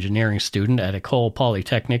materials engineering student at École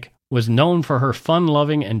Polytechnique, was known for her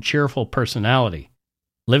fun-loving and cheerful personality.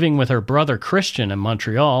 Living with her brother Christian in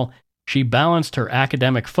Montreal, she balanced her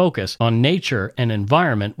academic focus on nature and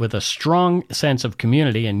environment with a strong sense of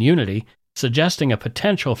community and unity, suggesting a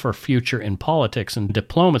potential for future in politics and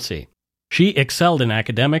diplomacy. She excelled in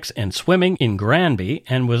academics and swimming in Granby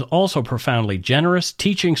and was also profoundly generous,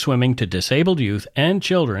 teaching swimming to disabled youth and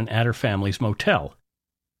children at her family's motel.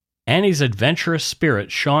 Annie's adventurous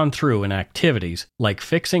spirit shone through in activities like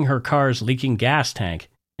fixing her car's leaking gas tank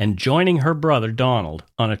and joining her brother Donald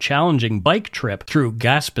on a challenging bike trip through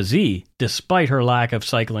Gaspésie despite her lack of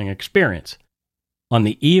cycling experience. On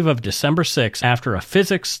the eve of December 6, after a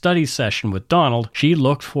physics studies session with Donald, she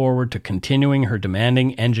looked forward to continuing her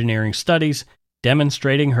demanding engineering studies,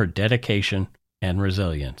 demonstrating her dedication and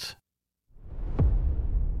resilience.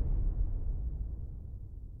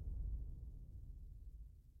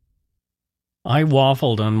 I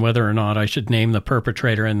waffled on whether or not I should name the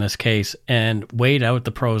perpetrator in this case and weighed out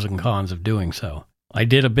the pros and cons of doing so. I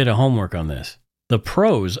did a bit of homework on this. The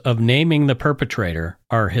pros of naming the perpetrator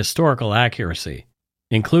are historical accuracy.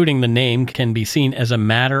 Including the name can be seen as a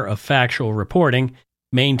matter of factual reporting,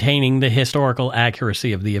 maintaining the historical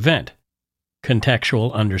accuracy of the event.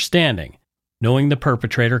 Contextual understanding. Knowing the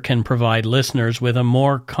perpetrator can provide listeners with a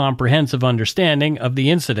more comprehensive understanding of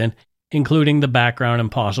the incident, including the background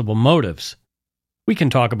and possible motives. We can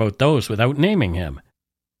talk about those without naming him.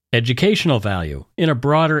 Educational value. In a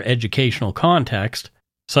broader educational context,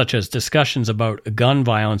 such as discussions about gun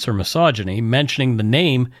violence or misogyny, mentioning the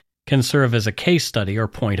name can serve as a case study or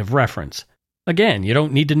point of reference. Again, you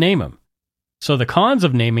don't need to name him. So the cons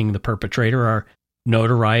of naming the perpetrator are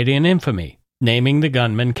notoriety and infamy. Naming the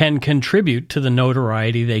gunman can contribute to the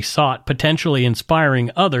notoriety they sought, potentially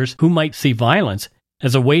inspiring others who might see violence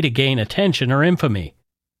as a way to gain attention or infamy.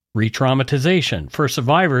 Re-traumatization. For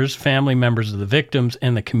survivors, family members of the victims,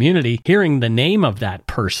 and the community, hearing the name of that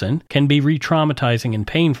person can be re-traumatizing and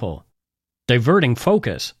painful. Diverting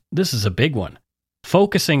focus. This is a big one.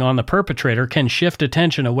 Focusing on the perpetrator can shift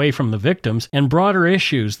attention away from the victims and broader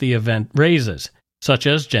issues the event raises, such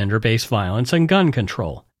as gender-based violence and gun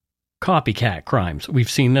control. Copycat crimes. We've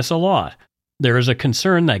seen this a lot. There is a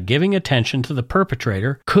concern that giving attention to the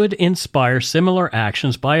perpetrator could inspire similar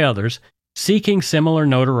actions by others, seeking similar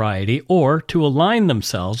notoriety or to align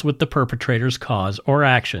themselves with the perpetrator's cause or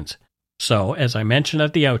actions. So, as I mentioned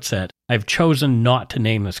at the outset, I've chosen not to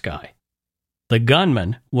name this guy. The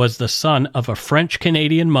gunman was the son of a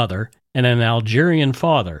French-Canadian mother and an Algerian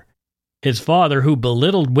father. His father, who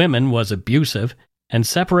belittled women, was abusive and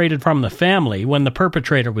separated from the family when the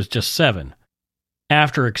perpetrator was just 7.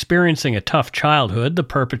 After experiencing a tough childhood, the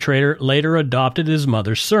perpetrator later adopted his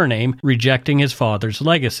mother's surname, rejecting his father's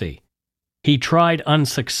legacy. He tried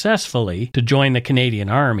unsuccessfully to join the Canadian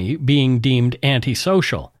Army, being deemed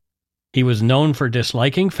antisocial. He was known for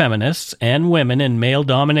disliking feminists and women in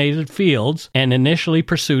male-dominated fields and initially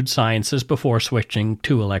pursued sciences before switching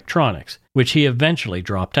to electronics, which he eventually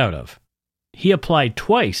dropped out of. He applied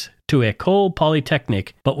twice to École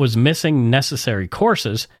Polytechnique but was missing necessary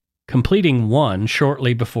courses, completing one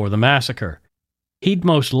shortly before the massacre. He'd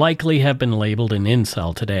most likely have been labeled an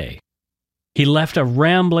incel today. He left a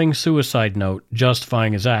rambling suicide note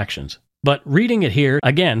justifying his actions, but reading it here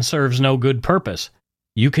again serves no good purpose.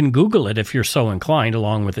 You can Google it if you're so inclined,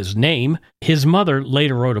 along with his name. His mother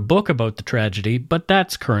later wrote a book about the tragedy, but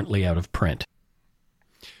that's currently out of print.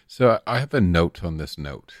 So I have a note on this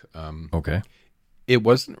note. Okay. It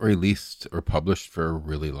wasn't released or published for a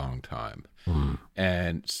really long time.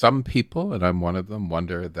 And some people, and I'm one of them,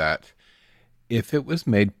 wonder that if it was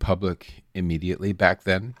made public immediately back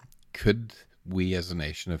then, could we as a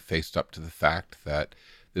nation have faced up to the fact that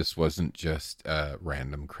this wasn't just a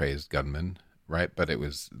random crazed gunman, right? But it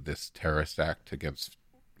was this terrorist act against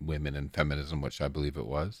women and feminism, which I believe it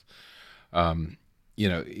was.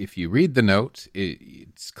 If you read the note,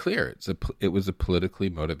 it's clear it was a politically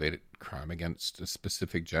motivated crime against a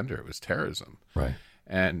specific gender. It was terrorism, right?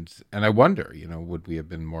 And I wonder, would we have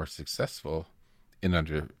been more successful in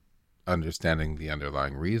understanding the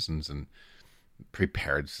underlying reasons and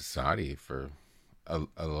prepared society for a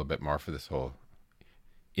little bit more for this whole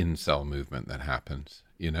incel movement that happens,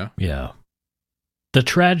 Yeah. The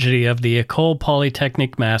tragedy of the École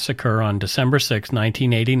Polytechnique massacre on December 6,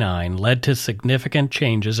 1989 led to significant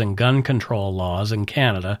changes in gun control laws in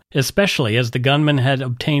Canada, especially as the gunman had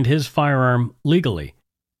obtained his firearm legally.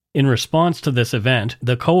 In response to this event,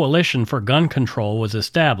 the Coalition for Gun Control was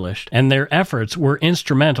established, and their efforts were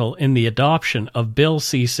instrumental in the adoption of Bill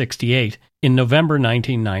C-68 in November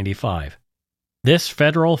 1995. This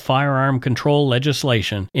federal firearm control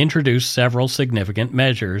legislation introduced several significant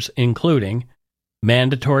measures, including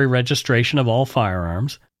mandatory registration of all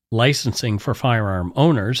firearms, licensing for firearm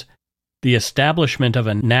owners, the establishment of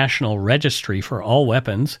a national registry for all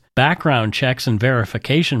weapons, background checks and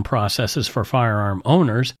verification processes for firearm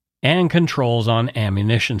owners, and controls on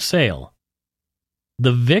ammunition sale.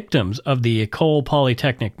 The victims of the École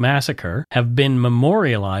Polytechnique massacre have been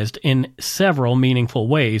memorialized in several meaningful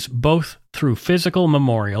ways, both through physical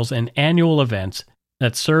memorials and annual events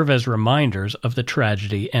that serve as reminders of the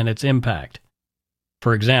tragedy and its impact.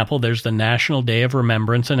 For example, there's the National Day of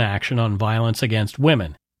Remembrance and Action on Violence Against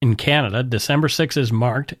Women. In Canada, December 6 is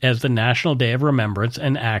marked as the National Day of Remembrance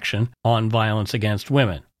and Action on Violence Against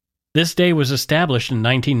Women. This day was established in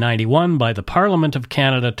 1991 by the Parliament of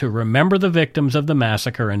Canada to remember the victims of the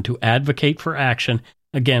massacre and to advocate for action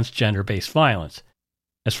against gender-based violence.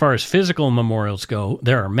 As far as physical memorials go,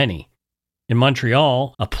 there are many. In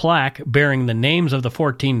Montreal, a plaque bearing the names of the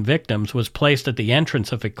 14 victims was placed at the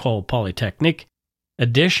entrance of École Polytechnique.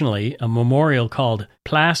 Additionally, a memorial called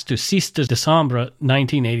Place du 6 Décembre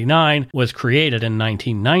 1989 was created in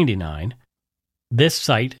 1999. This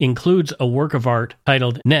site includes a work of art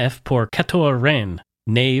titled Nef pour 14 Reines,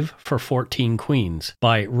 Knave for 14 Queens,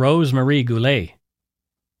 by Rose Marie Goulet.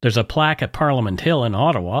 There's a plaque at Parliament Hill in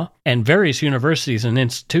Ottawa, and various universities and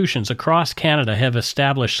institutions across Canada have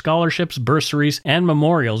established scholarships, bursaries, and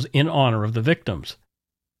memorials in honor of the victims.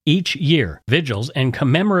 Each year, vigils and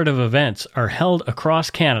commemorative events are held across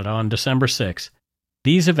Canada on December 6.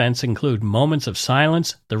 These events include moments of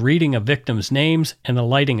silence, the reading of victims' names, and the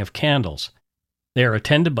lighting of candles. They are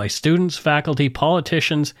attended by students, faculty,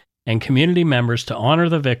 politicians, and community members to honor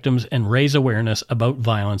the victims and raise awareness about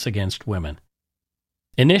violence against women.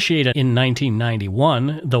 Initiated in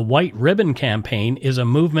 1991, the White Ribbon Campaign is a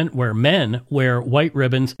movement where men wear white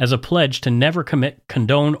ribbons as a pledge to never commit,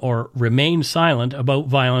 condone, or remain silent about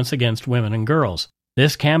violence against women and girls.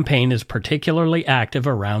 This campaign is particularly active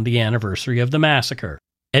around the anniversary of the massacre.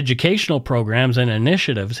 Educational programs and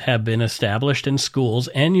initiatives have been established in schools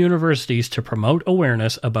and universities to promote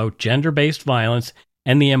awareness about gender-based violence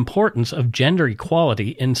and the importance of gender equality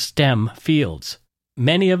in STEM fields.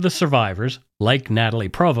 Many of the survivors, like Natalie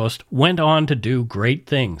Provost, went on to do great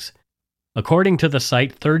things. According to the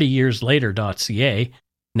site 30yearslater.ca,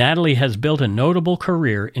 Natalie has built a notable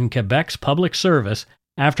career in Quebec's public service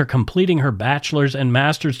after completing her bachelor's and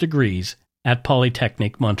master's degrees at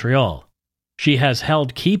Polytechnique Montreal. She has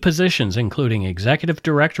held key positions including executive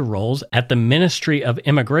director roles at the Ministry of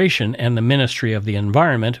Immigration and the Ministry of the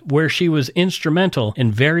Environment, where she was instrumental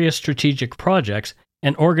in various strategic projects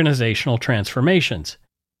and organizational transformations.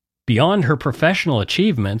 Beyond her professional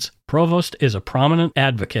achievements, Provost is a prominent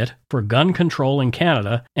advocate for gun control in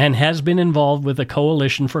Canada and has been involved with the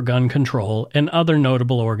Coalition for Gun Control and other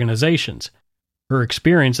notable organizations. Her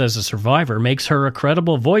experience as a survivor makes her a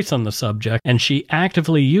credible voice on the subject, and she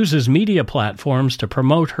actively uses media platforms to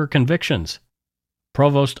promote her convictions.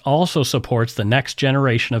 Provost also supports the next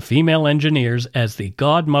generation of female engineers as the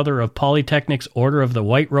godmother of Polytechnique's Order of the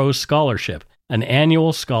White Rose Scholarship, an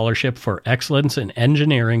annual scholarship for excellence in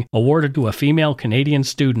engineering awarded to a female Canadian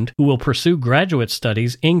student who will pursue graduate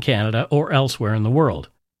studies in Canada or elsewhere in the world.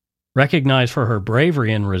 Recognized for her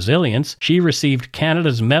bravery and resilience, she received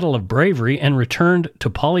Canada's Medal of Bravery and returned to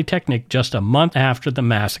Polytechnique just a month after the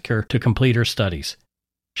massacre to complete her studies.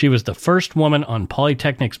 She was the first woman on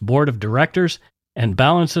Polytechnique's board of directors and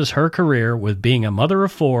balances her career with being a mother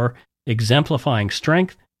of four, exemplifying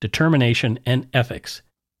strength, determination, and ethics.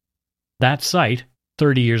 That site,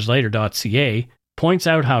 30yearslater.ca, points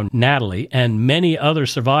out how Natalie and many other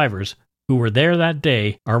survivors who were there that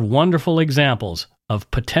day are wonderful examples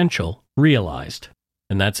of potential realized.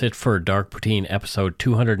 And that's it for Dark Poutine episode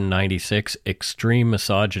 296, Extreme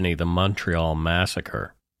Misogyny, the Montreal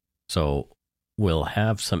Massacre. So we'll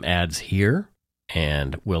have some ads here,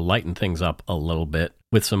 and we'll lighten things up a little bit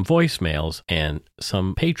with some voicemails and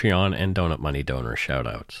some Patreon and Donut Money donor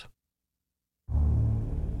shoutouts.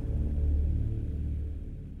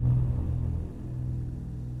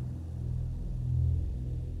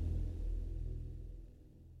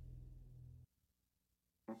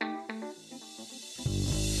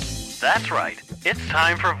 That's right. It's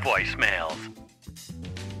time for voicemails.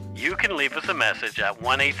 You can leave us a message at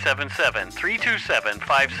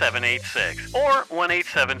 1-877-327-5786 or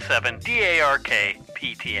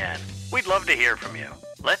 1-877-DARK-PTN. We'd love to hear from you.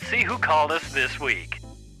 Let's see who called us this week.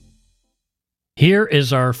 Here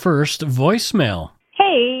is our first voicemail.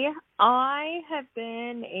 Hey, I have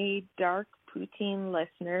been a Dark Poutine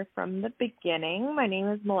listener from the beginning. My name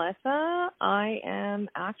is Melissa. I am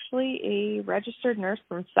actually a registered nurse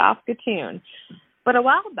from Saskatoon. But a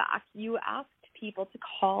while back, you asked people to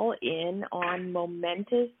call in on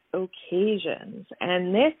momentous occasions.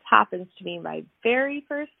 And this happens to be my very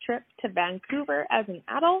first trip to Vancouver as an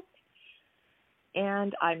adult.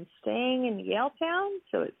 And I'm staying in Yaletown,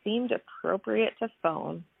 so it seemed appropriate to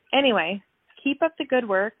phone. Anyway, keep up the good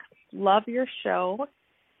work. Love your show.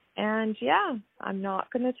 And yeah, I'm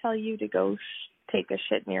not going to tell you to go take a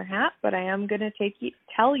shit in your hat, but I am going to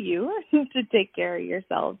tell you to take care of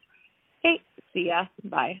yourselves. Hey, see ya.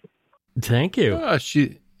 Bye. Thank you. Oh,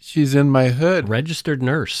 she's in my hood. Registered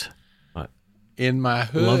nurse. In my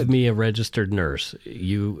hood. Love me a registered nurse.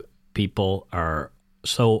 You people are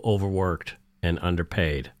so overworked and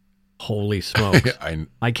underpaid. Holy smokes.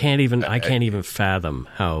 I can't even fathom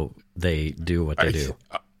how they do what they do.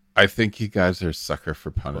 I think you guys are a sucker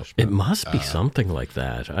for punishment. It must be something like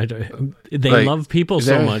that. They love people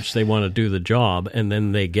so much they want to do the job, and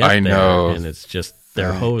then they get there, and it's just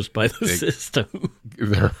they're hosed by the system.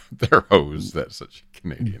 They're hosed. That's such a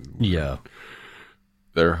Canadian word. Yeah.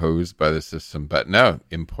 They're hosed by the system, but no,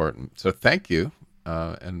 important. So thank you,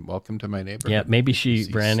 and welcome to my neighborhood. Yeah, maybe she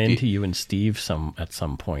ran into you and Steve at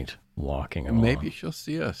some point walking along. Maybe she'll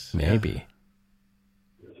see us. Maybe. Yeah.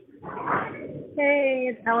 Hey,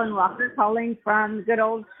 it's Ellen Walker calling from good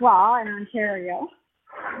old Schwa in Ontario.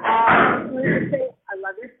 I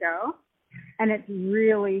love your show, and it's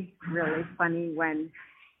really, really funny when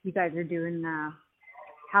you guys are doing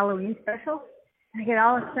Halloween special. I get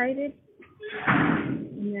all excited,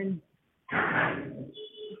 and then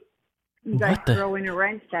you guys throw in a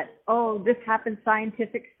wrench that, this happens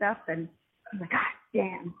scientific stuff, and I'm like, God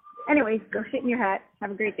damn. Anyways, go shit in your hat. Have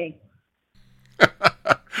a great day.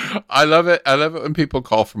 I love it. I love it when people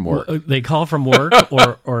call from work. Well, they call from work,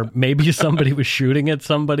 or maybe somebody was shooting at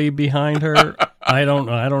somebody behind her. I don't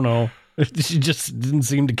know. She just didn't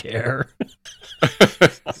seem to care.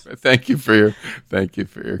 Thank you for your call.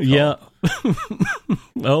 Yeah.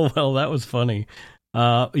 Oh well, that was funny.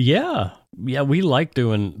 Yeah, we like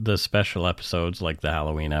doing the special episodes, like the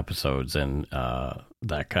Halloween episodes and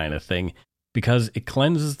that kind of thing, because it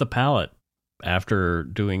cleanses the palate after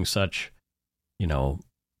doing such,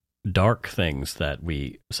 dark things that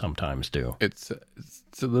we sometimes do. It's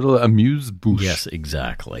a little amuse-bouche. Yes,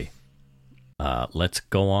 exactly. Let's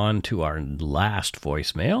go on to our last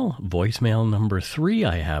voicemail. Voicemail number 3,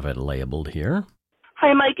 I have it labeled here.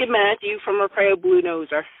 Hi, Mike and Matthew from Montreal Blue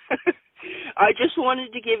Noser. I just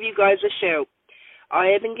wanted to give you guys a shout. I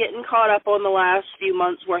have been getting caught up on the last few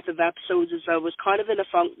months' worth of episodes as I was kind of in a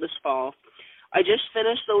funk this fall. I just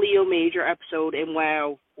finished the Leo Major episode, and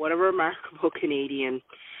wow, what a remarkable Canadian.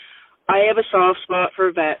 I have a soft spot for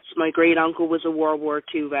vets. My great-uncle was a World War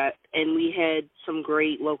II vet, and we had some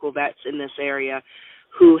great local vets in this area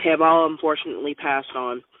who have all unfortunately passed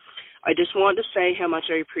on. I just want to say how much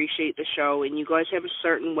I appreciate the show, and you guys have a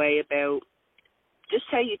certain way about just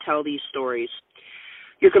how you tell these stories.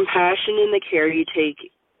 Your compassion and the care you take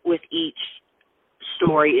with each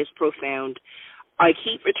story is profound. I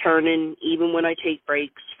keep returning even when I take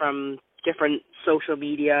breaks from different social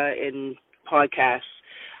media and podcasts,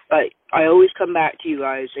 but I always come back to you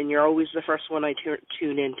guys, and you're always the first one I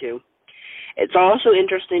tune into. It's also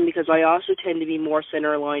interesting because I also tend to be more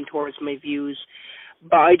center-aligned towards my views,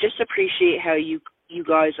 but I just appreciate how you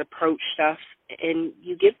guys approach stuff, and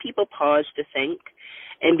you give people pause to think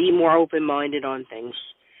and be more open-minded on things.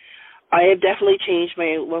 I have definitely changed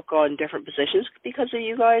my outlook on different positions because of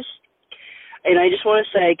you guys. And I just want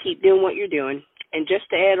to say, keep doing what you're doing. And just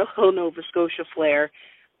to add a little Nova Scotia flair,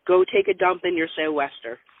 go take a dump in your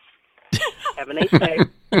Sou'wester. Have a nice day.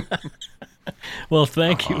 Well,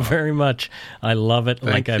 thank you very much. I love it.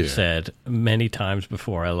 Thank like you. I've said many times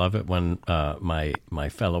before, I love it when my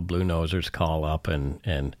fellow Blue Nosers call up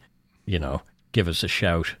and give us a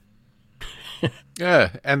shout.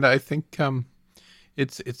 Yeah, and I think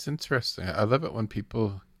it's interesting. I love it when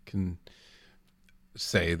people can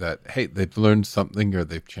say that, hey, they've learned something or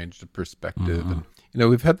they've changed a perspective. Mm-hmm. And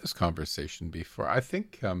we've had this conversation before. I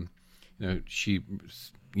think she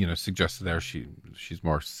suggested there she's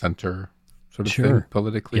more center sort of thing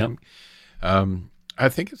politically. Yep. I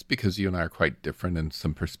think it's because you and I are quite different in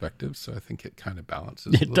some perspectives, so I think it kind of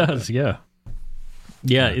balances. It does, bit.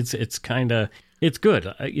 Yeah. It's kind of, it's good.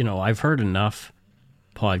 I've heard enough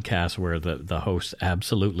podcasts where the hosts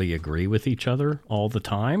absolutely agree with each other all the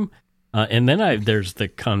time. And then there's the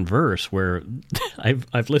converse where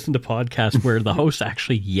I've listened to podcasts where the hosts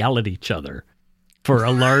actually yell at each other for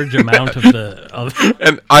a large amount of the.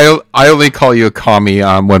 And I only call you a commie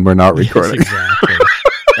when we're not recording. Yes, exactly.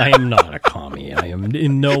 I am not a commie. I am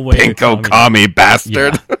in no way Pinko commie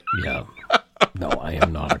bastard. Yeah. No, I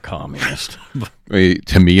am not a communist.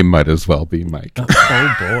 To me, you might as well be, Mike.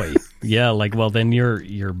 Oh boy. Yeah, then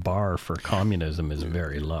your bar for communism is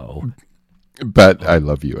very low. But I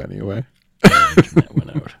love you anyway. Internet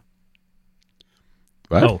went out.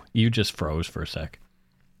 What? Oh, you just froze for a sec.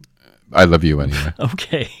 I love you anyway.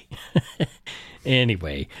 Okay.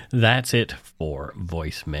 Anyway, that's it for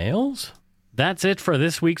voicemails. That's it for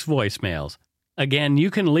this week's voicemails. Again,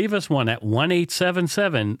 you can leave us one at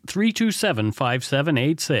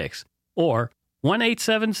 1-877-327-5786 or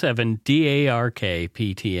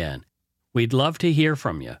 1-877-DARK-PTN. We'd love to hear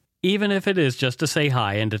from you, even if it is just to say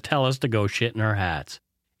hi and to tell us to go shit in our hats.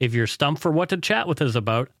 If you're stumped for what to chat with us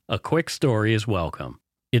about, a quick story is welcome.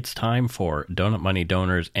 It's time for Donut Money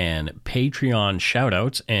donors and Patreon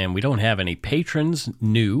shoutouts, and we don't have any patrons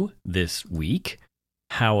new this week.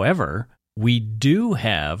 However, we do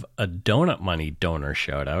have a Donut Money donor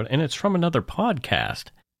shoutout, and it's from another podcast.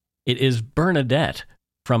 It is Bernadette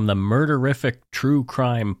from the Murderific True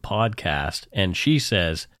Crime podcast, and she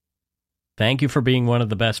says, "Thank you for being one of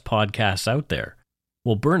the best podcasts out there."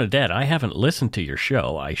 Well, Bernadette, I haven't listened to your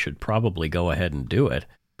show. I should probably go ahead and do it.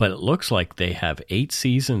 But it looks like they have 8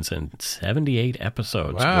 seasons and 78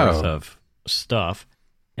 episodes worth of stuff.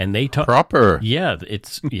 And they talk proper. Yeah,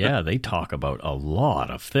 they talk about a lot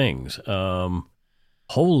of things.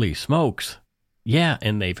 Holy smokes. Yeah,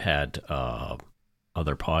 and they've had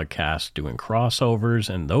other podcasts doing crossovers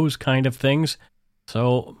and those kind of things.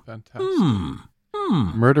 So fantastic.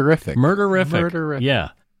 Murderific. Yeah.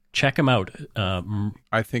 Check them out.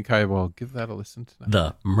 I think I will give that a listen tonight.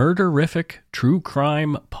 The Murderific True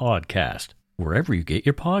Crime Podcast, wherever you get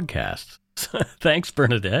your podcasts. Thanks,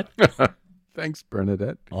 Bernadette. Thanks,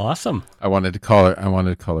 Bernadette. Awesome. I wanted to call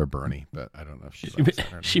her Bernie, but I don't know if she likes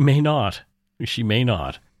that or not. She may not. She may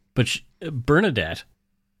not. But Bernadette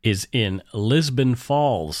is in Lisbon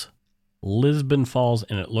Falls,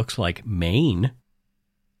 and it looks like Maine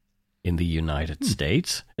in the United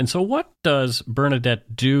States. And so what does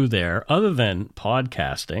Bernadette do there other than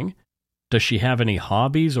podcasting? Does she have any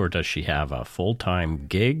hobbies or does she have a full-time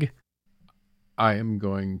gig? I am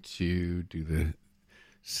going to do the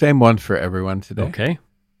same one for everyone today. Okay.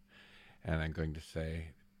 And I'm going to say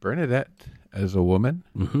Bernadette, as a woman,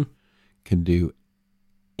 can do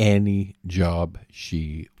any job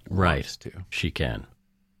she wants to. She can.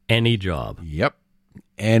 Any job. Yep.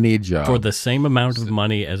 Any job. For the same amount of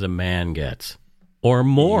money as a man gets. Or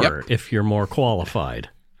more if you're more qualified.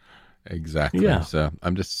 Exactly. Yeah. So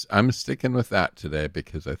I'm sticking with that today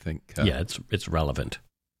because I think it's relevant.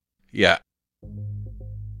 Yeah.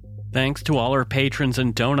 Thanks to all our patrons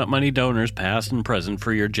and Donut Money donors past and present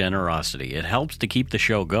for your generosity. It helps to keep the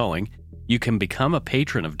show going. You can become a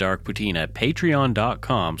patron of Dark Poutine at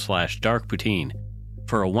patreon.com/darkpoutine.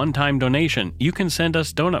 For a one-time donation, you can send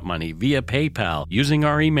us donut money via PayPal using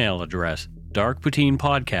our email address,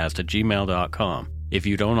 darkpoutinepodcast@gmail.com. If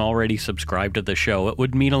you don't already subscribe to the show, it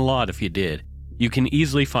would mean a lot if you did. You can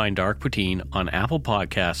easily find Dark Poutine on Apple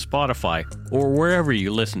Podcasts, Spotify, or wherever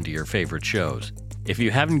you listen to your favorite shows. If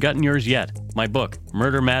you haven't gotten yours yet, my book,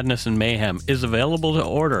 Murder, Madness, and Mayhem, is available to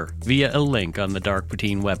order via a link on the Dark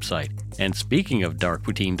Poutine website. And speaking of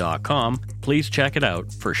darkpoutine.com, please check it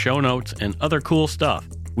out for show notes and other cool stuff.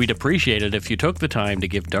 We'd appreciate it if you took the time to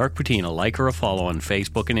give Dark Poutine a like or a follow on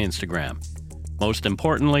Facebook and Instagram. Most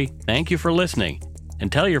importantly, thank you for listening,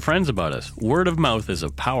 and tell your friends about us. Word of mouth is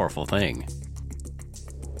a powerful thing.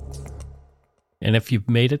 And if you've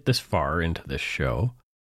made it this far into this show,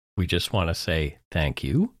 we just want to say thank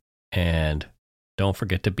you, and don't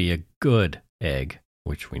forget to be a good egg,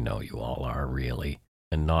 which we know you all are really,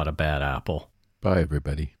 and not a bad apple. Bye,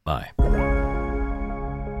 everybody. Bye.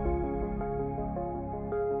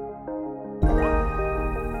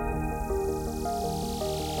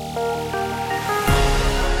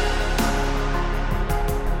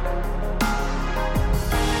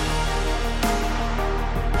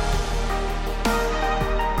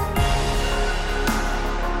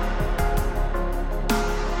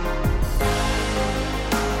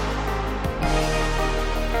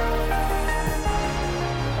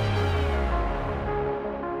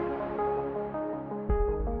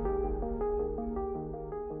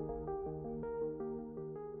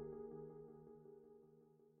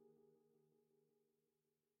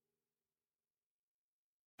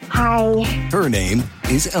 Hi. Her name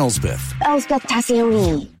is Elsbeth. Elsbeth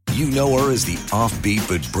Tassioni. You know her as the offbeat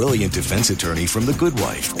but brilliant defense attorney from The Good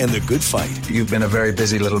Wife and The Good Fight. You've been a very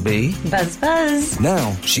busy little bee. Buzz, buzz.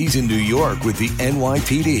 Now she's in New York with the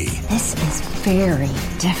NYPD. This is very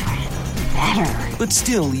different. Better. But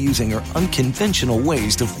still using her unconventional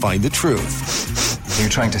ways to find the truth. Are you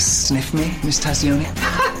trying to sniff me, Miss Tassioni?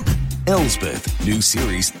 Elsbeth, new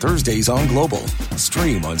series Thursdays on Global.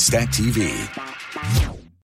 Stream on Stat TV.